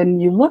when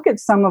you look at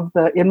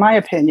in my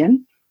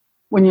opinion,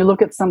 when you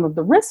look at some of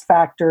the risk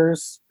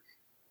factors,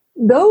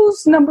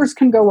 those numbers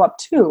can go up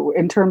too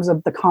in terms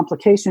of the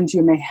complications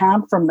you may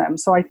have from them.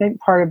 So I think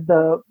part of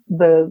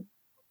the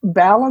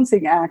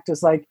balancing act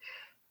is like,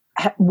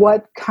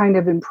 what kind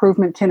of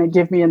improvement can it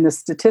give me in the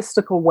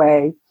statistical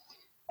way?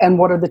 And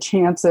what are the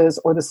chances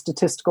or the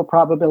statistical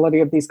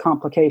probability of these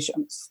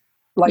complications?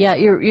 Yeah,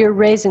 you're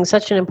raising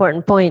such an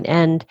important point,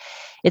 and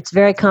it's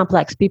very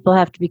complex. People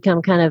have to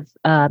become kind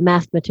of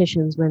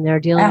mathematicians when they're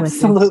dealing with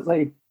this.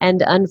 Absolutely.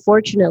 And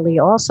unfortunately,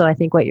 also, I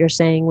think what you're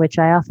saying, which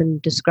I often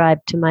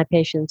describe to my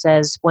patients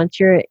as, once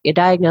you're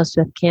diagnosed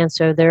with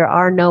cancer, there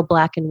are no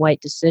black and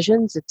white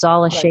decisions. It's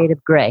all a shade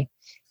of gray.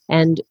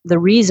 And the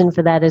reason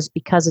for that is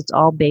because it's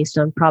all based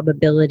on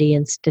probability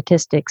and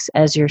statistics,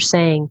 as you're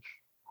saying.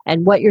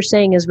 And what you're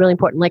saying is really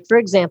important. Like, for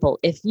example,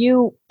 if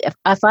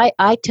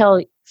I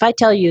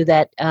tell you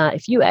that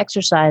if you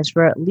exercise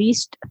for at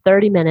least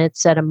 30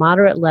 minutes at a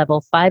moderate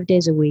level 5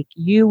 days a week,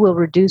 you will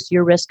reduce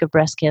your risk of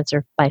breast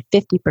cancer by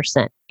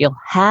 50%. You'll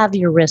have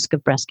your risk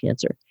of breast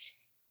cancer.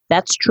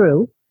 That's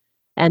true.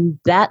 And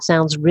that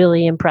sounds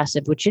really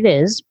impressive, which it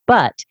is,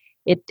 but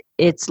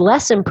it's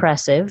less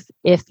impressive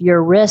if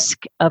your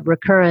risk of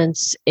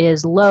recurrence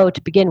is low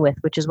to begin with,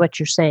 which is what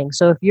you're saying.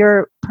 So if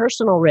your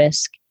personal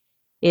risk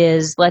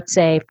is, let's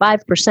say,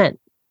 5%,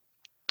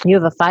 you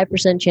have a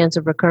 5% chance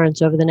of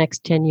recurrence over the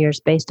next 10 years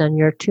based on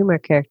your tumor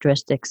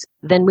characteristics,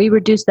 then we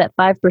reduce that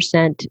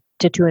 5%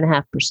 to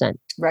 2.5%.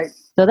 Right.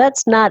 So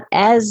that's not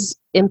as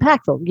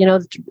impactful.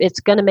 It's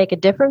going to make a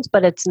difference,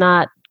 but it's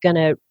not going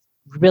to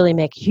really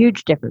make a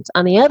huge difference.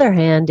 On the other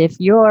hand, if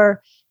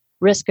your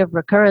risk of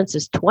recurrence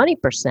is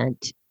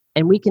 20%,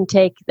 and we can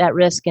take that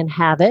risk and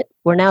have it,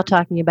 we're now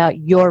talking about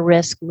your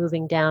risk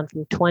moving down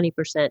from 20%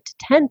 to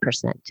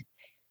 10%.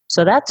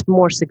 So that's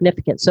more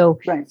significant. So,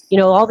 right.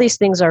 All these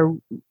things are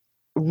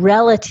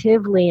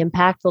relatively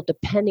impactful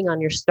depending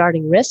on your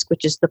starting risk,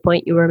 which is the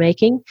point you were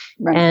making.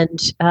 Right.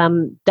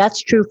 And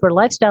that's true for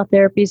lifestyle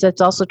therapies.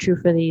 That's also true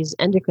for these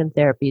endocrine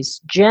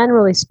therapies.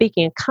 Generally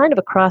speaking, kind of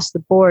across the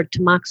board,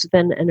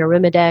 tamoxifen and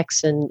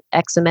arimidex and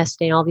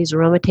exemestane, all these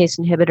aromatase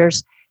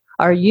inhibitors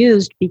are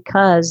used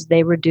because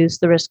they reduce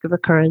the risk of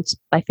recurrence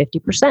by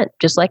 50%,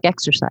 just like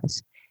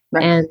exercise.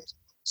 Right. And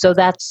so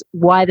that's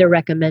why they're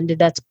recommended.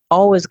 That's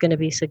always going to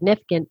be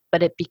significant,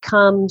 but it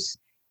becomes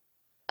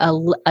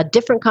a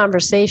different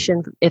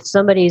conversation. If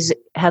somebody's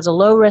has a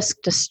low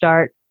risk to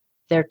start,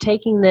 they're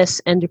taking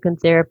this endocrine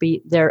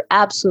therapy, they're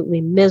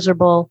absolutely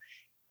miserable.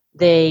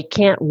 They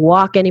can't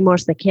walk anymore,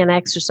 so they can't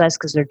exercise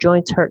because their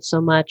joints hurt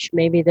so much.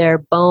 Maybe their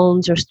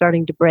bones are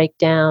starting to break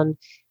down,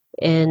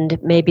 and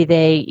maybe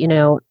they,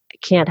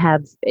 can't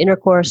have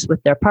intercourse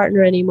with their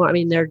partner anymore. I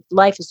mean, their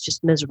life is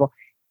just miserable.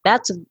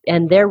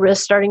 And their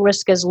starting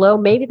risk is low.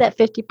 Maybe that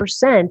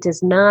 50%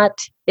 is not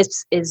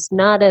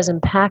as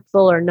impactful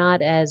or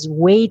not as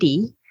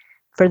weighty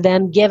for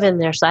them given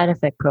their side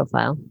effect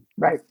profile.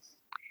 Right.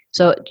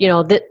 So,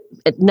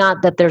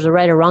 not that there's a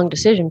right or wrong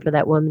decision for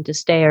that woman to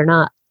stay or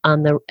not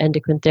on the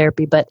endocrine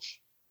therapy, but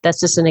that's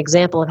just an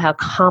example of how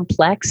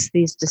complex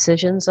these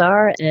decisions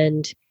are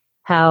and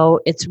how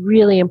it's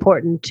really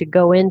important to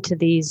go into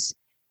these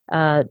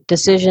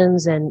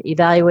decisions and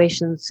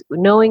evaluations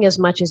knowing as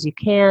much as you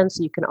can,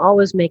 so you can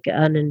always make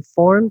an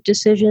informed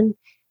decision.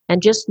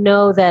 And just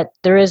know that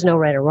there is no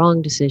right or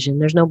wrong decision.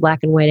 There's no black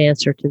and white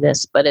answer to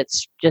this, but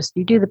it's just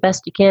you do the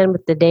best you can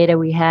with the data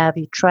we have.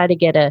 You try to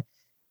get a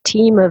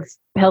team of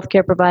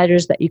healthcare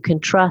providers that you can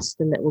trust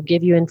and that will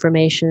give you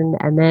information.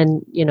 And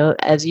then,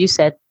 as you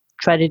said,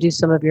 try to do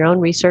some of your own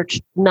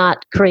research.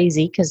 Not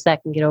crazy, because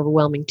that can get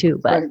overwhelming too.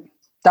 But right.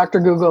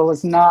 Dr. Google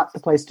is not the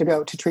place to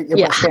go to treat your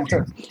breast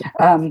cancer.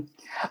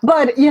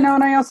 But,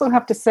 and I also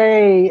have to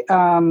say,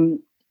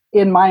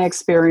 in my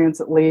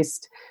experience at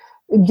least,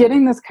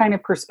 getting this kind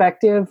of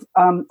perspective,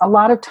 a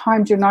lot of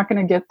times you're not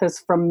going to get this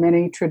from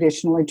many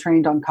traditionally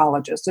trained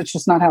oncologists. It's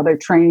just not how they're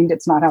trained.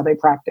 It's not how they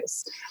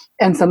practice.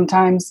 And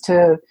sometimes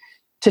to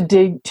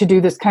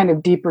do this kind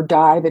of deeper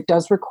dive, it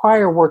does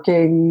require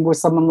working with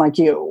someone like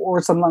you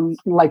or someone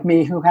like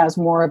me who has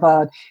more of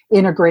a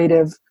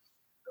integrative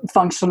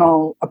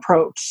functional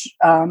approach.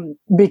 And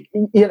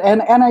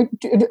I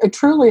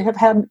truly have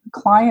had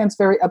clients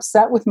very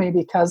upset with me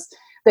because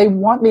they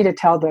want me to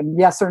tell them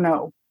yes or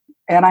no.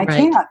 And I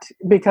can't,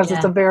 because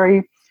it's a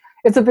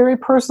very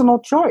personal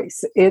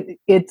choice.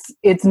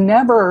 It's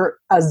never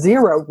a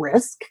zero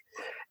risk.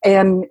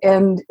 And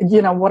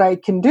what I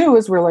can do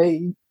is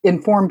really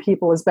inform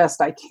people as best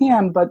I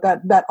can, but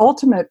that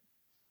ultimate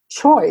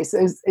choice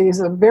is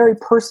a very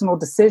personal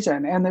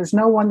decision. And there's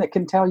no one that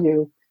can tell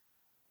you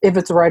if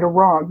it's right or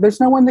wrong. There's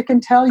no one that can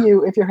tell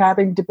you if you're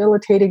having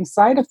debilitating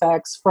side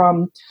effects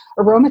from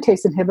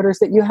aromatase inhibitors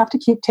that you have to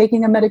keep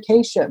taking a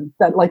medication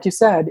that, like you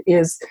said,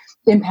 is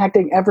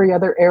impacting every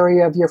other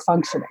area of your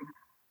functioning.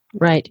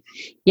 Right.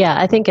 Yeah,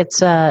 I think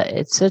it's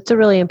a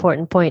really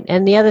important point.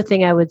 And the other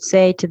thing I would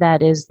say to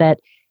that is that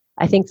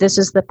I think this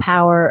is the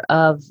power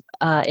of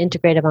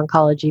integrative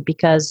oncology,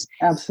 because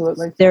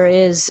absolutely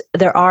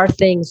there are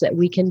things that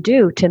we can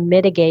do to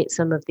mitigate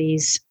some of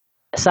these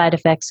side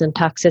effects and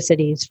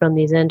toxicities from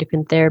these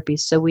endocrine therapies,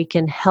 so we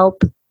can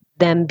help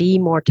them be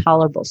more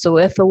tolerable. So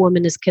if a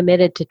woman is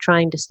committed to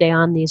trying to stay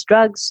on these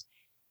drugs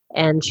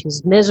and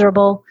she's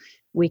miserable,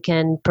 we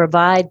can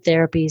provide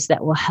therapies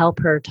that will help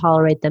her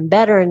tolerate them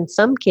better. In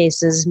some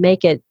cases,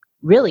 make it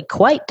really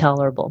quite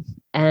tolerable,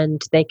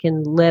 and they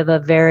can live a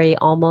very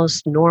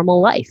almost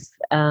normal life.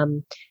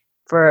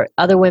 For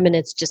other women,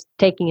 it's just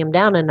taking them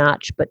down a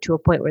notch, but to a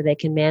point where they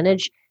can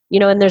manage.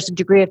 And there's a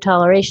degree of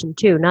toleration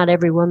too. Not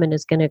every woman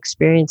is going to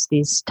experience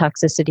these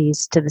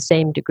toxicities to the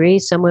same degree.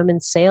 Some women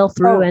sail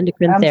through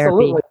endocrine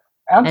therapy.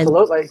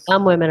 Absolutely. And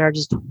some women are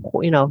just,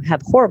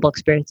 have horrible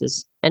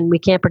experiences, and we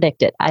can't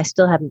predict it. I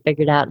still haven't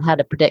figured out how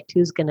to predict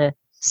who's going to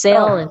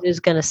sail and who's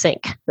going to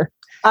sink.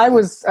 I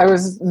was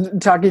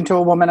talking to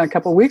a woman a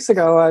couple of weeks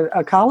ago,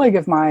 a colleague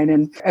of mine,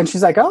 and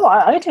she's like, "Oh,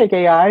 I take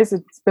AIs.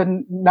 It's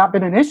not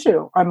been an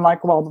issue." I'm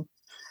like, "Well,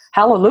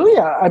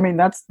 hallelujah. I mean,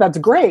 that's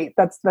great.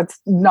 That's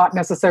not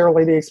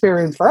necessarily the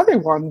experience for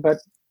everyone, but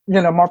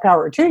more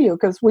power to you,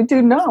 because we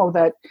do know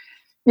that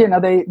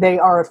they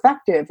are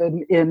effective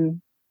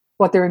in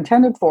what they're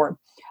intended for."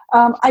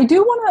 I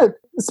do want to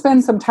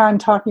spend some time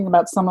talking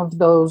about some of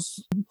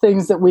those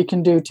things that we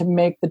can do to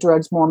make the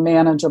drugs more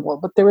manageable.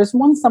 But there is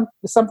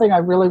something I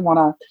really want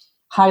to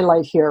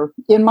highlight here.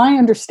 In my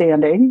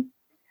understanding,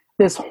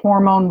 this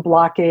hormone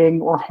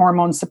blocking or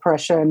hormone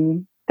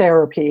suppression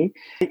therapy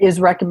is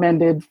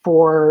recommended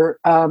for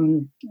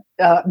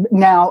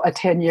now a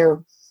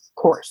 10-year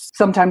course.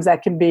 Sometimes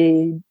that can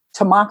be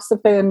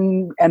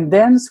tamoxifen and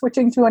then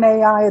switching to an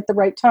AI at the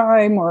right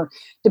time, or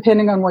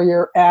depending on where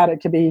you're at,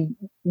 it could be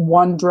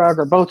one drug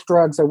or both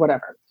drugs or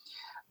whatever.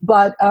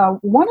 But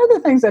one of the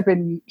things I've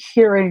been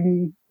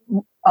hearing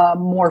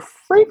more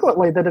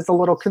frequently that is a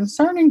little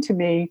concerning to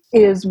me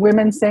is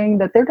women saying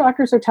that their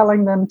doctors are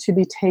telling them to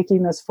be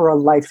taking this for a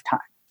lifetime,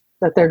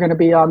 that they're going to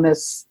be on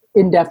this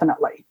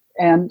indefinitely.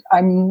 And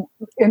I'm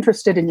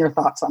interested in your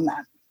thoughts on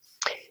that.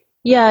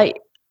 Yeah.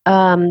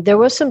 There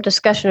was some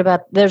discussion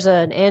about, there's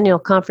an annual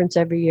conference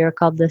every year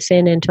called the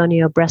San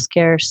Antonio Breast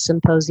Cancer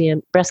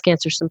Symposium,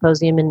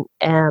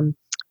 and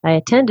I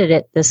attended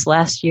it this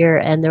last year,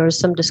 and there was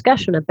some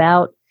discussion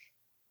about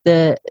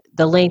the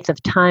length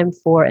of time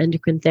for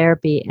endocrine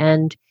therapy,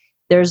 and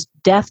there's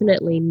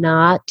definitely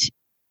not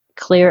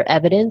clear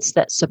evidence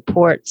that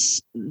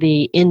supports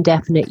the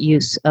indefinite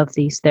use of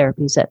these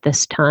therapies at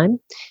this time.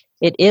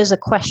 It is a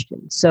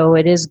question, so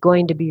it is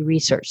going to be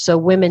researched. So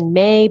women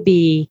may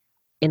be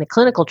in a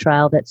clinical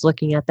trial that's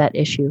looking at that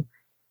issue,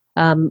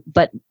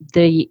 but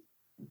the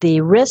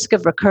risk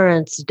of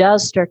recurrence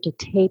does start to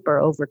taper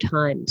over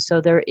time. So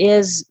there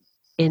is,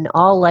 in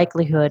all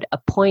likelihood, a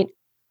point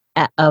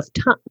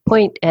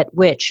at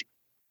which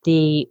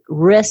the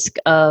risk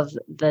of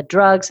the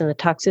drugs and the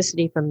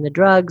toxicity from the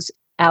drugs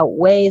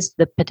outweighs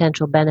the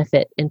potential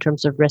benefit in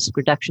terms of risk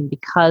reduction,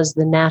 because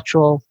the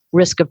natural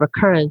risk of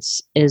recurrence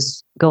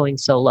is going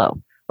so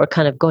low, or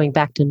kind of going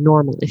back to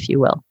normal, if you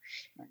will.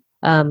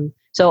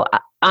 So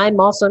I'm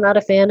also not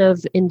a fan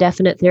of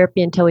indefinite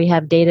therapy until we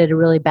have data to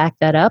really back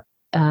that up.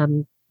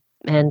 And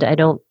I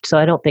don't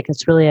think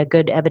it's really a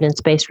good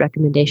evidence-based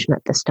recommendation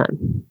at this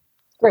time.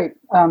 Great.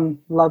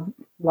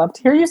 Love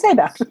to hear you say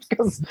that,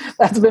 because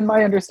that's been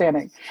my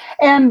understanding.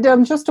 And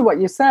just to what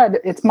you said,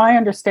 it's my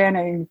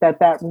understanding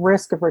that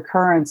risk of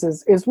recurrence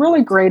is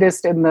really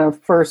greatest in the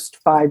first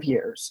 5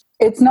 years.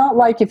 It's not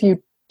like if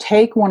you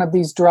take one of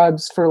these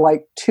drugs for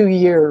like 2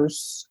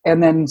 years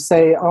and then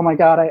say, oh my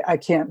God, I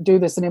can't do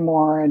this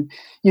anymore, and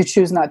you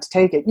choose not to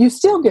take it. You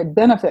still get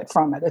benefit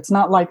from it. It's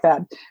not like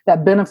that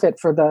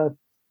benefit for the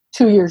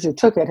 2 years you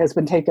took it has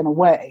been taken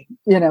away.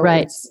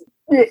 Right.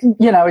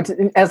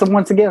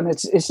 Once again,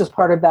 it's just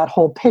part of that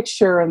whole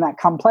picture and that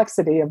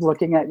complexity of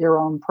looking at your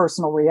own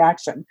personal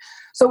reaction.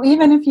 So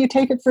even if you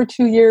take it for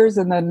 2 years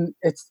and then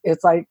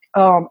it's like,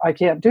 oh, I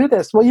can't do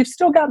this. Well, you've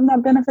still gotten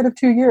that benefit of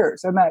 2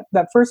 years. And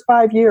that first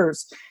 5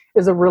 years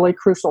is a really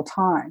crucial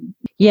time.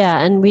 Yeah.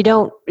 And we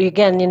don't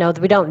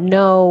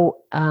know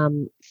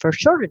for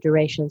shorter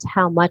durations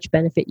how much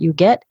benefit you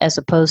get as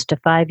opposed to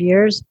 5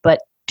 years. But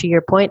to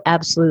your point,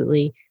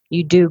 absolutely,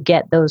 you do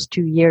get those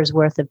 2 years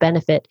worth of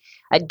benefit.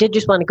 I did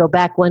just want to go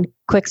back one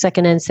quick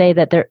second and say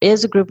that there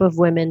is a group of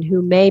women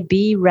who may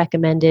be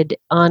recommended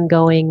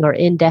ongoing or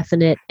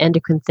indefinite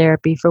endocrine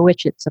therapy for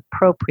which it's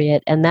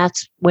appropriate. And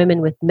that's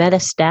women with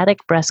metastatic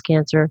breast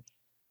cancer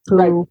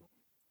who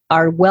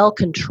are well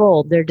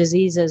controlled. Their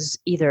disease is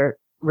either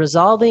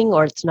resolving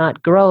or it's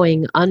not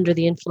growing under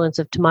the influence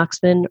of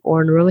tamoxifen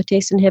or an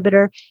aromatase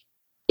inhibitor.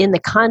 In the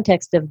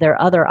context of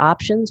their other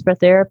options for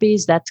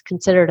therapies, that's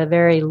considered a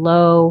very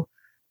low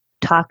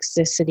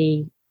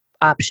toxicity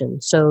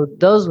option. So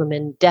those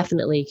women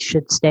definitely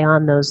should stay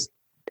on those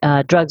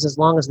drugs as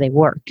long as they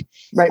work.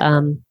 Right.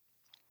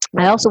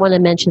 I also want to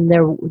mention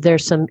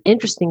there's some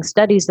interesting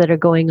studies that are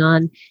going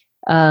on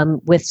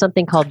with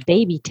something called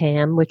baby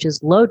TAM, which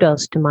is low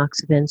dose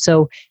tamoxifen.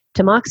 So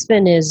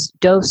tamoxifen is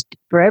dosed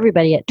for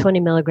everybody at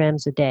 20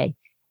 milligrams a day.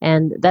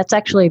 And that's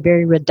actually a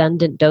very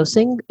redundant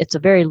dosing. It's a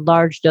very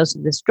large dose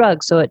of this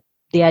drug. So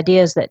the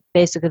idea is that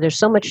basically there's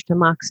so much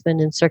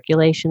tamoxifen in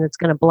circulation, it's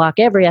going to block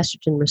every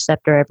estrogen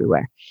receptor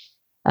everywhere.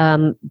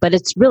 But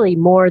it's really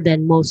more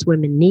than most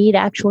women need,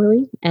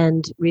 actually.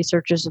 And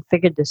researchers have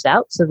figured this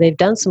out. So they've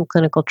done some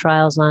clinical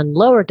trials on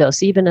lower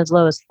dose, even as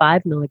low as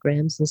 5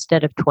 milligrams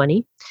instead of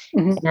 20.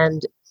 Mm-hmm.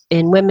 And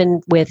in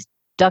women with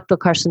ductal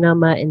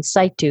carcinoma in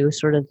situ,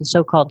 sort of the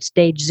so-called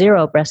stage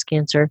 0 breast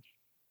cancer,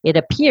 it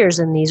appears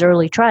in these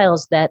early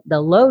trials that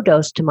the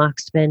low-dose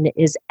tamoxifen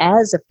is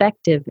as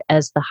effective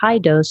as the high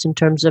dose in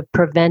terms of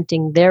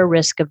preventing their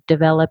risk of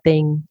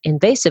developing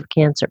invasive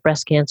cancer,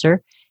 breast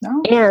cancer,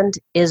 and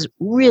is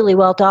really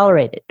well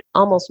tolerated,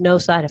 almost no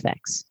side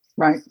effects.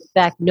 Right. In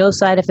fact, no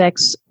side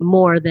effects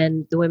more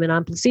than the women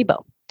on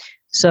placebo.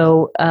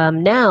 So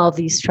now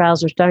these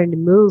trials are starting to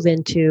move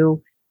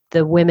into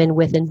the women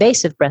with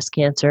invasive breast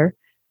cancer,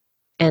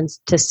 and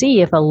to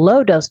see if a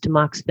low-dose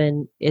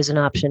tamoxifen is an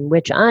option,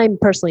 which I'm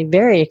personally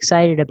very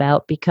excited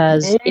about,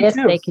 because if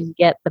they can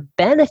get the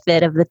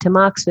benefit of the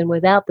tamoxifen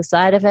without the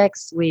side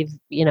effects, we've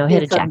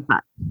hit a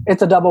jackpot.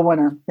 It's a double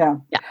winner. Yeah.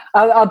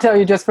 I'll tell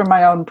you, just from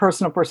my own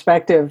personal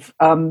perspective,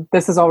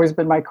 this has always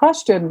been my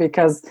question,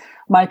 because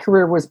my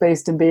career was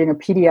based in being a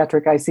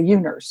pediatric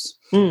ICU nurse.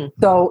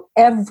 So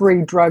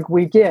every drug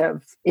we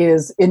give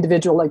is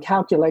individually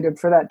calculated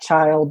for that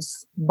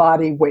child's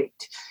body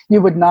weight.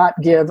 You would not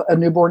give a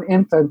newborn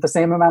infant the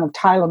same amount of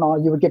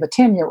Tylenol you would give a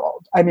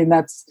 10-year-old. I mean,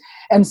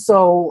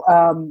 so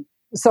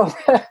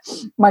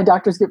my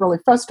doctors get really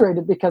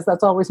frustrated, because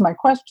that's always my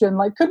question.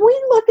 Like, could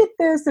we look at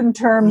this in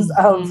terms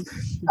of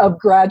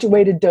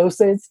graduated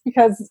doses?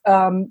 Because,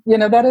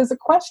 that is a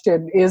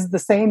question. Is the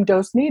same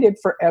dose needed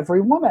for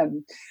every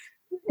woman?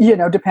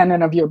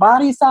 Dependent of your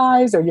body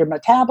size or your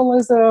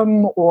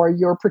metabolism or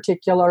your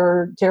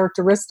particular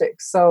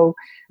characteristics. So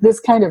this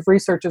kind of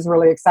research is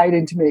really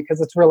exciting to me,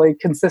 because it's really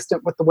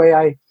consistent with the way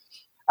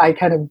I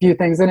kind of view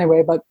things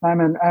anyway. But I'm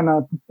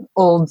a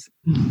old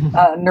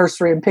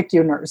nursery and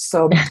PICU nurse,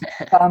 so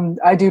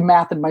I do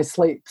math in my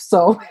sleep.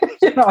 So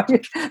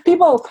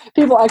people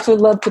actually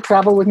love to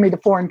travel with me to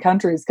foreign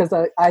countries, because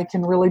I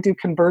can really do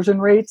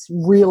conversion rates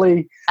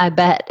really. I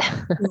bet.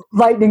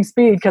 lightning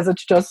speed, because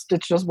it's just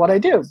what I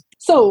do.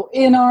 So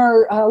in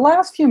our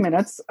last few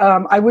minutes,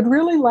 I would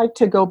really like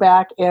to go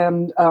back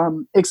and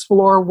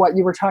explore what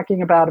you were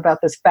talking about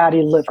this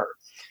fatty liver.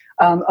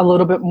 a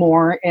little bit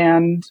more,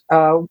 and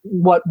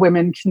what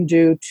women can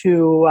do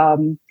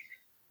to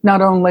not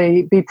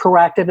only be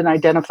proactive in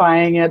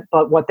identifying it,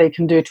 but what they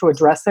can do to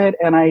address it.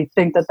 And I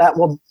think that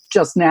will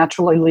just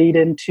naturally lead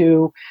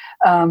into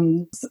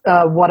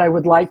what I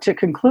would like to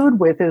conclude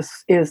with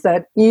is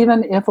that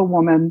even if a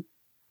woman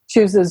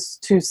chooses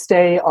to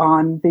stay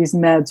on these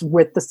meds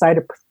with the side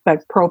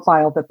effect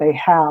profile that they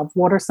have,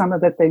 what are some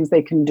of the things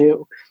they can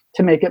do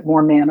to make it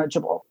more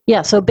manageable?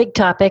 Yeah, so big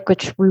topic,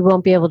 which we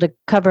won't be able to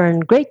cover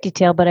in great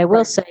detail, but I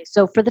will say,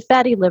 so for the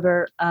fatty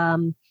liver,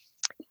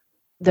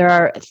 there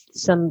are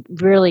some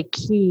really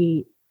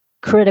key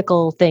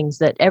critical things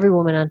that every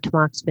woman on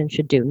tamoxifen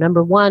should do.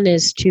 Number one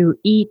is to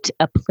eat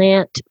a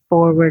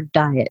plant-forward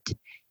diet.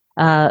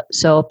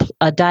 So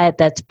a diet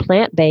that's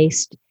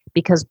plant-based,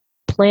 because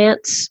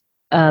plants,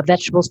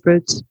 vegetables,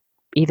 fruits,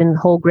 even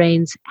whole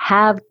grains,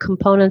 have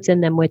components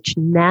in them which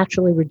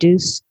naturally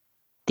reduce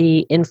the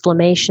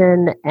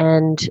inflammation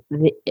and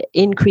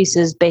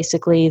increases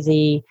basically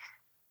the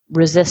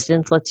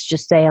resistance, let's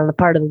just say, on the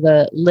part of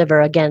the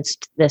liver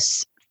against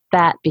this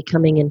fat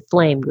becoming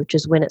inflamed, which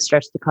is when it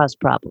starts to cause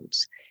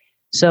problems.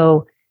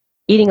 So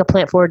eating a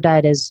plant-forward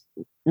diet is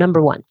number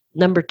one.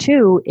 Number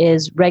two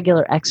is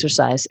regular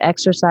exercise.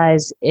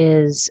 Exercise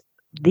is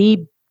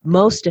the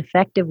most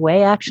effective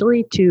way,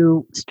 actually,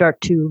 to start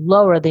to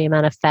lower the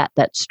amount of fat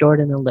that's stored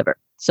in the liver.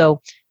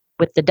 So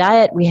with the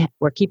diet,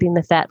 we're keeping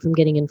the fat from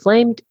getting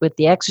inflamed. With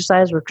the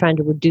exercise, we're trying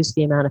to reduce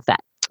the amount of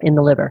fat in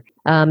the liver.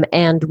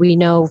 And we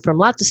know from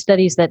lots of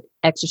studies that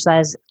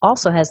exercise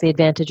also has the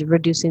advantage of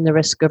reducing the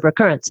risk of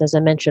recurrence. As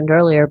I mentioned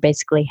earlier,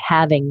 basically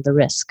having the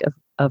risk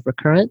of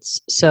recurrence.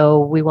 So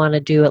we want to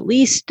do at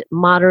least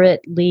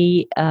moderate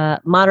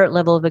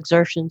level of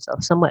exertion, so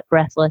somewhat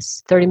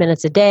breathless, 30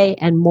 minutes a day,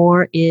 and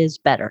more is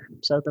better.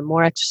 So the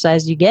more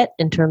exercise you get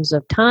in terms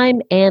of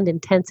time and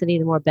intensity,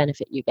 the more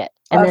benefit you get.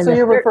 And then so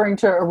you're referring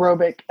to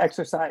aerobic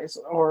exercise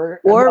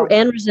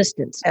and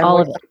resistance, and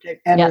all of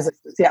it. And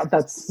resistance. Yeah,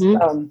 that's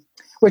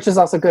which is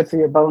also good for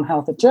your bone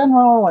health in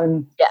general.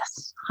 And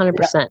yes,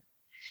 100%.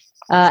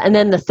 And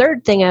then the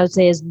third thing I would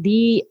say is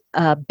the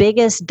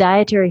biggest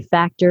dietary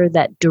factor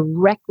that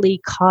directly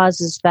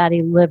causes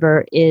fatty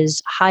liver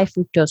is high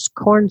fructose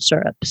corn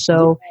syrup.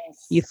 So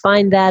you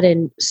find that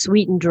in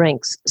sweetened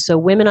drinks. So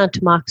women on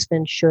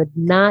tamoxifen should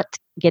not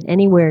get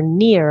anywhere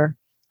near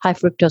high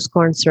fructose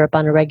corn syrup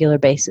on a regular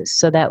basis.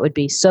 So that would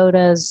be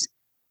sodas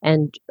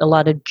and a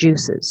lot of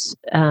juices.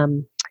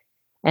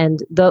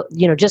 And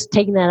just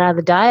taking that out of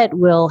the diet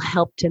will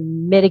help to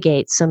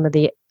mitigate some of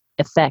the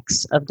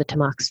effects of the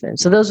tamoxifen.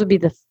 So those would be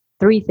the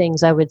three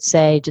things I would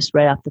say just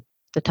right off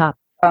the top.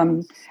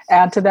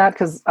 Add to that,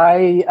 because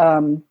I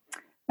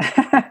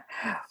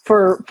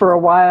for a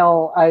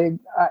while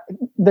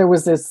there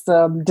was this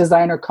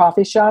designer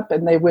coffee shop,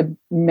 and they would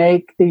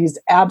make these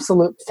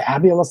absolute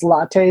fabulous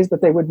lattes,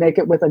 but they would make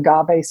it with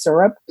agave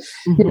syrup.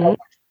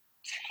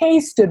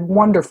 Tasted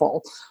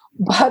wonderful,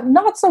 but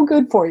not so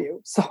good for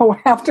you. So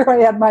after I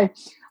had my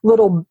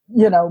little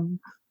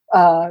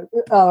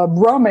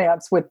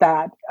romance with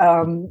that,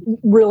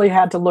 really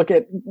had to look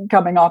at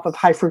coming off of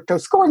high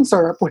fructose corn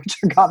syrup, which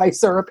agave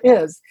syrup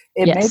is.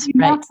 It may be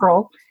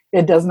natural.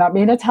 It does not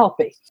mean it's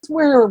healthy. It's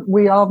where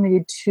we all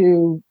need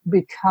to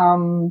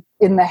become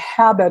in the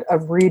habit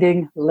of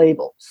reading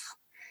labels,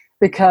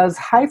 because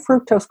high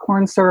fructose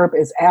corn syrup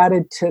is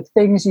added to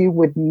things you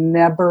would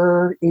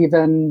never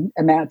even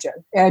imagine.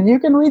 And you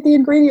can read the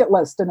ingredient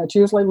list, and it's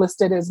usually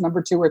listed as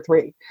number 2 or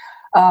 3.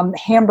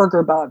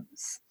 Hamburger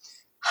buns,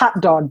 hot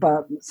dog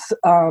buns,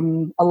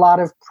 a lot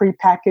of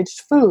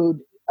prepackaged food.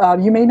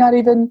 You may not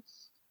even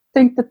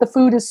think that the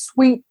food is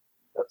sweet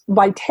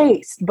by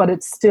taste, but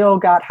it's still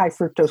got high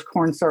fructose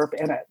corn syrup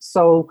in it.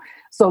 So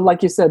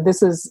like you said,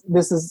 this is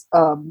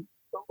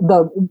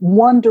the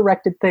one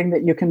directed thing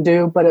that you can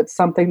do, but it's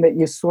something that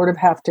you sort of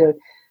have to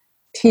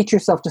teach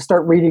yourself to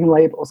start reading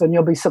labels, and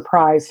you'll be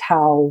surprised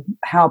how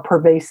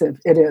pervasive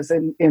it is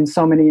in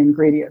so many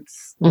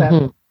ingredients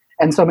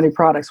and so many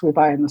products we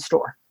buy in the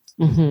store.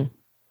 Mm-hmm.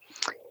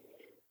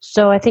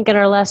 So I think in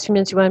our last few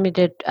minutes, you wanted me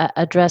to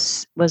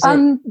address, was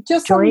it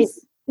just joint?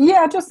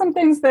 Just some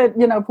things that,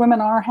 if women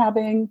are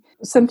having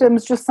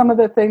symptoms, just some of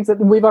the things that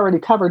we've already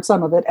covered,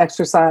 some of it,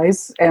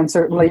 exercise, and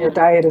certainly your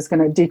diet is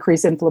going to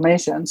decrease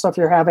inflammation. So if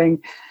you're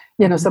having,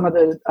 some of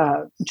the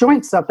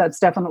joint stuff, that's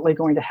definitely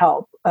going to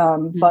help.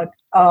 But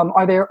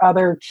are there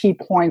other key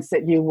points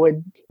that you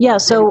would? Yeah.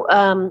 So,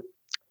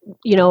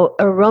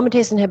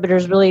 aromatase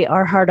inhibitors really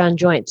are hard on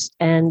joints.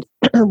 And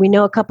we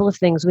know a couple of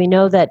things. We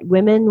know that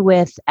women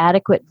with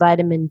adequate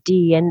vitamin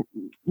D, and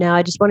now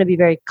I just want to be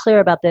very clear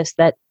about this,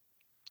 that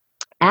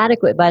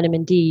adequate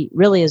vitamin D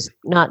really is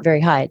not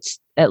very high. It's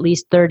at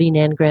least 30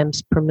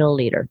 nanograms per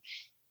milliliter.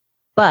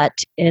 But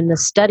in the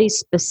study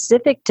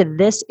specific to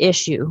this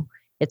issue,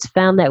 it's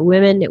found that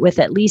women with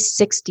at least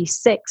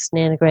 66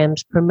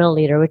 nanograms per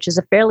milliliter, which is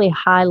a fairly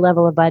high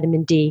level of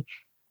vitamin D,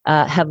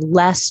 have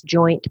less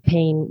joint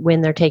pain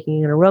when they're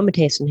taking an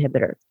aromatase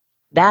inhibitor.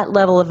 That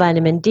level of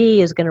vitamin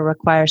D is going to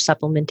require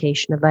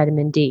supplementation of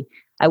vitamin D.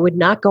 I would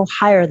not go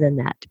higher than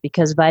that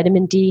because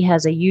vitamin D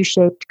has a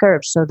U-shaped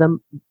curve. So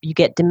you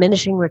get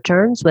diminishing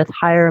returns with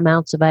higher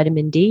amounts of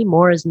vitamin D.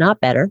 More is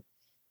not better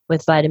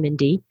with vitamin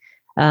D.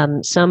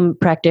 Some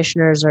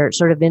practitioners are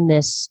sort of in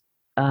this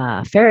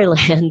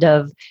fairyland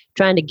of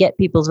trying to get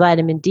people's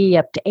vitamin D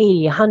up to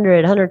 80,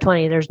 100,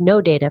 120. There's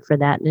no data for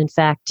that. And in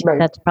fact,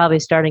 that's probably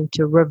starting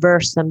to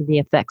reverse some of the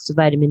effects of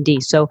vitamin D.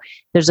 So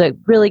there's a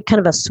really kind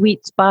of a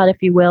sweet spot, if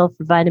you will,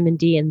 for vitamin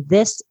D in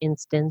this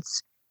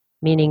instance,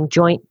 meaning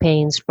joint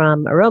pains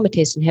from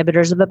aromatase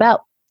inhibitors of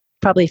about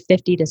probably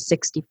 50 to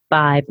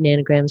 65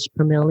 nanograms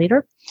per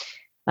milliliter.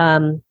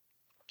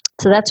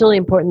 So that's really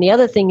important. The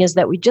other thing is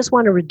that we just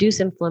want to reduce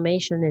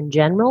inflammation in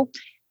general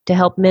to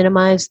help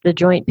minimize the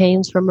joint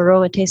pains from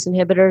aromatase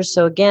inhibitors.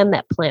 So again,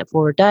 that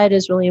plant-forward diet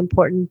is really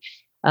important.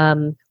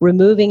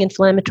 Removing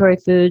inflammatory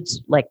foods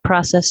like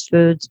processed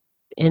foods,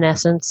 in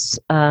essence,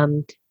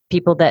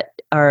 people that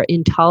are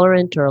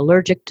intolerant or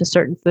allergic to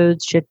certain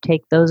foods should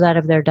take those out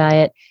of their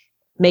diet.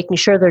 Making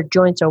sure their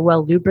joints are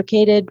well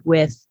lubricated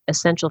with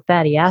essential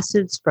fatty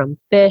acids from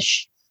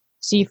fish,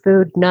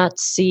 seafood,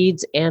 nuts,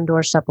 seeds, and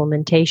or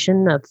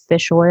supplementation of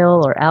fish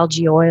oil or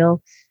algae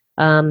oil.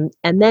 And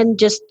then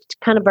just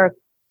kind of our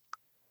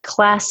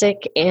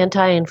classic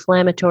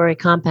anti-inflammatory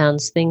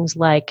compounds, things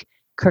like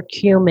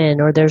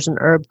curcumin, or there's an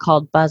herb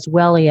called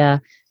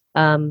boswellia.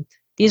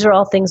 These are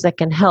all things that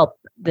can help,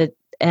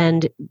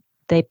 and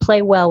they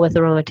play well with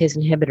aromatase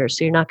inhibitors,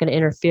 so you're not going to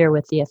interfere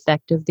with the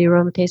effect of the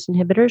aromatase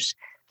inhibitors.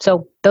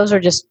 So those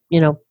are just,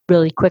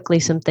 really quickly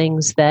some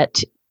things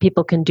that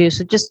people can do.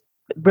 So just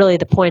really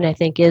the point, I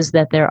think, is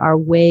that there are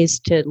ways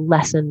to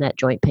lessen that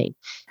joint pain.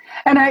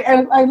 And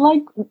I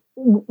like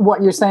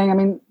what you're saying. I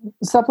mean,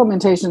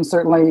 supplementation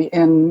certainly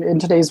in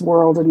today's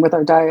world and with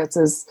our diets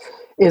is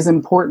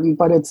important,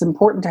 but it's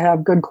important to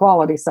have good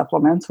quality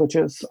supplements, which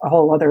is a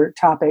whole other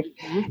topic.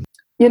 Mm-hmm.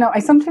 I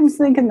sometimes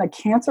think in the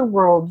cancer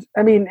world,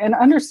 and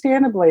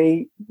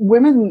understandably,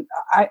 women,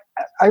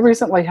 I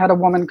recently had a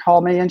woman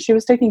call me and she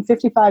was taking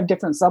 55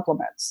 different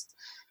supplements.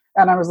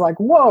 And I was like,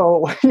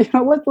 whoa,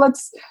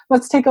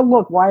 let's take a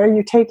look. Why are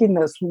you taking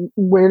this?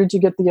 Where did you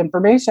get the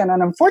information?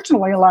 And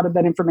unfortunately, a lot of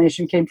that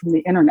information came from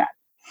the internet.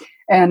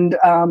 And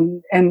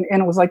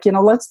it was like,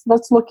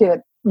 let's look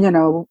at,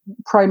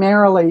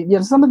 primarily,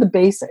 some of the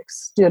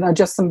basics,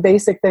 just some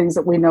basic things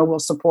that we know will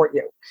support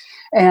you.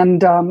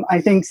 And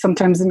I think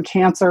sometimes in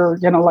cancer,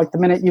 like the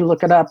minute you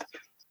look it up,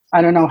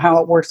 I don't know how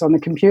it works on the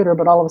computer,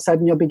 but all of a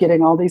sudden you'll be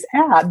getting all these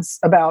ads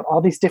about all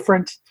these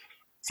different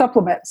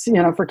supplements,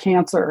 for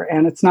cancer.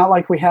 And it's not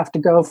like we have to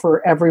go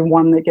for every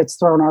one that gets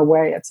thrown our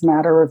way. It's a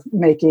matter of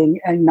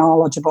making a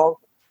knowledgeable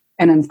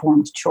and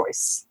informed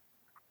choice.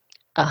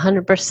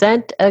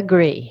 100%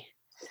 agree.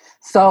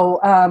 So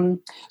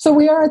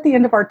we are at the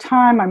end of our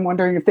time. I'm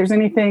wondering if there's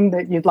anything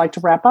that you'd like to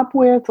wrap up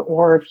with,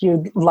 or if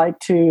you'd like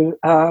to,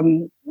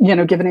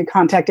 give any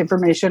contact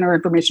information or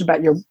information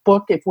about your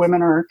book, if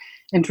women are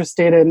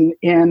interested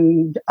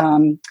in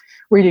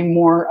reading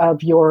more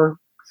of your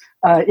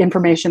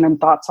information and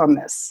thoughts on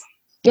this.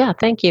 Yeah,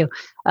 thank you.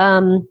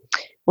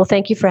 Well,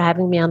 thank you for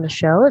having me on the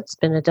show. It's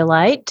been a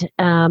delight.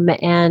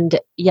 And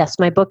yes,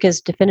 my book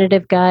is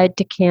Definitive Guide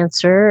to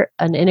Cancer,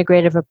 an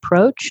integrative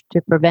approach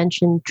to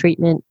prevention,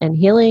 treatment, and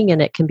healing.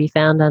 And it can be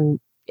found on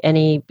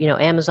any,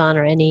 Amazon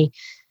or any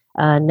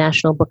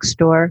national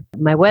bookstore.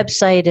 My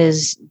website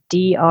is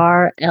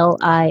drlise.net.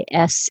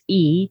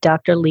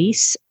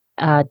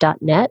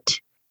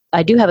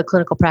 I do have a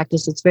clinical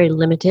practice. It's very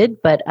limited,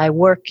 but I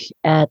work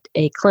at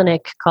a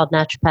clinic called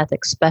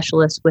Naturopathic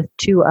Specialists with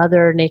 2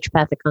 other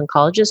naturopathic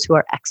oncologists who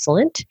are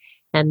excellent.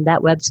 And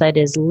that website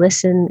is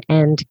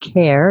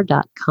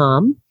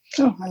listenandcare.com.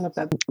 Oh, I love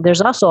that.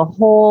 There's also a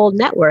whole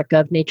network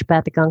of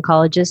naturopathic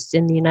oncologists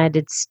in the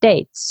United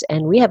States.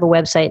 And we have a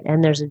website,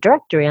 and there's a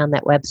directory on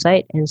that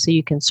website. And so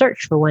you can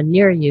search for one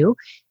near you.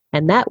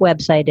 And that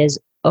website is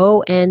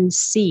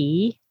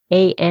ONCANP.org.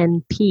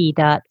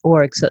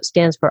 So it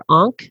stands for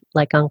ONC,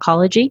 like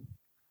oncology,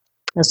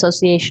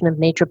 Association of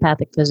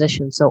Naturopathic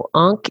Physicians. So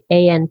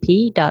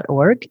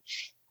ONCANP.org.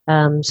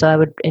 So I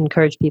would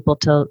encourage people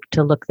to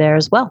look there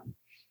as well.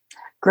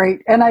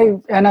 Great. And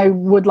I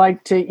would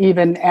like to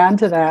even add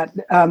to that,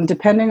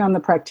 depending on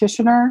the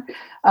practitioner,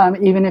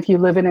 even if you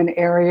live in an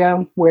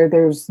area where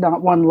there's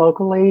not one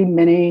locally,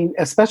 many,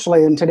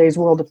 especially in today's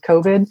world of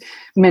COVID,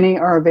 many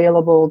are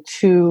available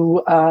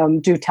to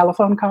do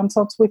telephone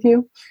consults with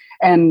you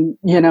and,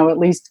 at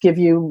least give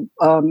you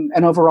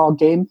an overall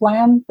game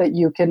plan that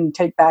you can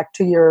take back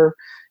to your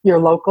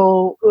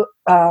local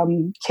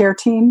care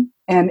team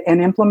and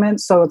implement.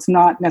 So it's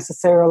not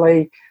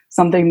necessarily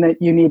something that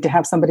you need to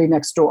have somebody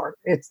next door.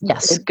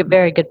 Yes,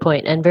 very good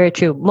point, and very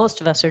true. Most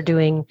of us are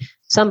doing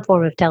some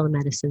form of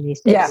telemedicine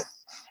these days. Yeah,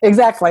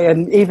 exactly.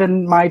 And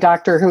even my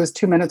doctor, who is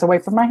 2 minutes away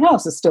from my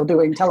house, is still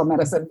doing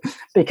telemedicine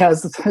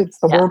because it's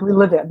the world we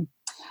live in.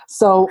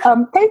 So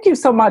thank you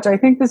so much. I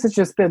think this has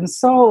just been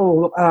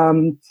so,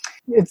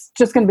 it's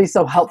just going to be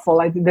so helpful.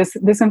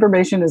 This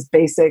information is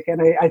basic, and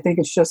I think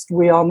it's just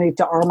we all need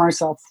to arm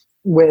ourselves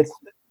with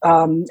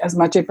as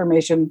much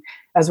information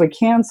as we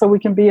can so we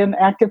can be an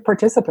active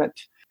participant.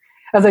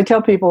 as I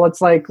tell people,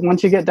 it's like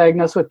once you get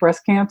diagnosed with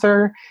breast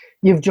cancer,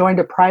 you've joined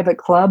a private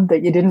club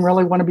that you didn't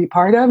really want to be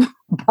part of,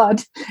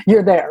 but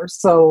you're there.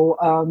 So,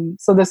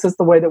 so this is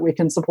the way that we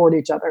can support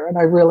each other. And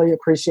I really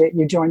appreciate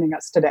you joining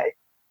us today.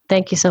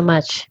 Thank you so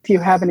much. If you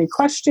have any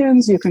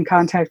questions, you can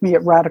contact me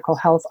at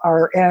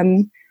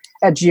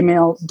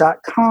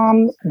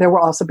radicalhealthrn@gmail.com. There will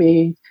also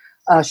be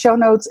show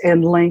notes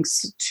and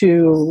links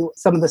to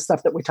some of the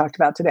stuff that we talked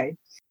about today.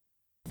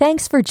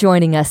 Thanks for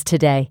joining us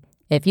today.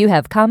 If you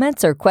have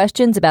comments or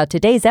questions about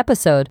today's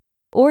episode,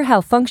 or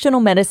how functional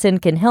medicine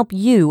can help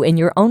you in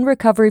your own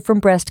recovery from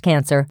breast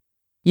cancer,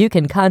 you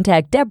can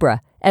contact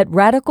Deborah at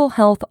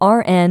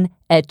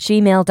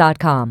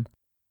radicalhealthrn@gmail.com.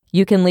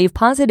 You can leave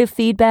positive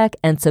feedback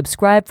and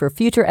subscribe for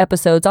future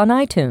episodes on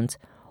iTunes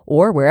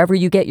or wherever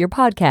you get your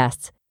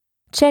podcasts.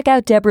 Check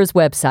out Deborah's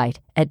website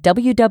at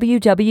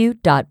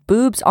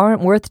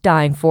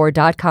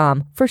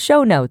www.boobsaren'tworthdyingfor.com for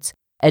show notes,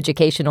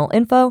 educational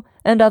info,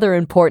 and other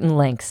important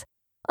links.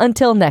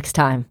 Until next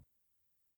time.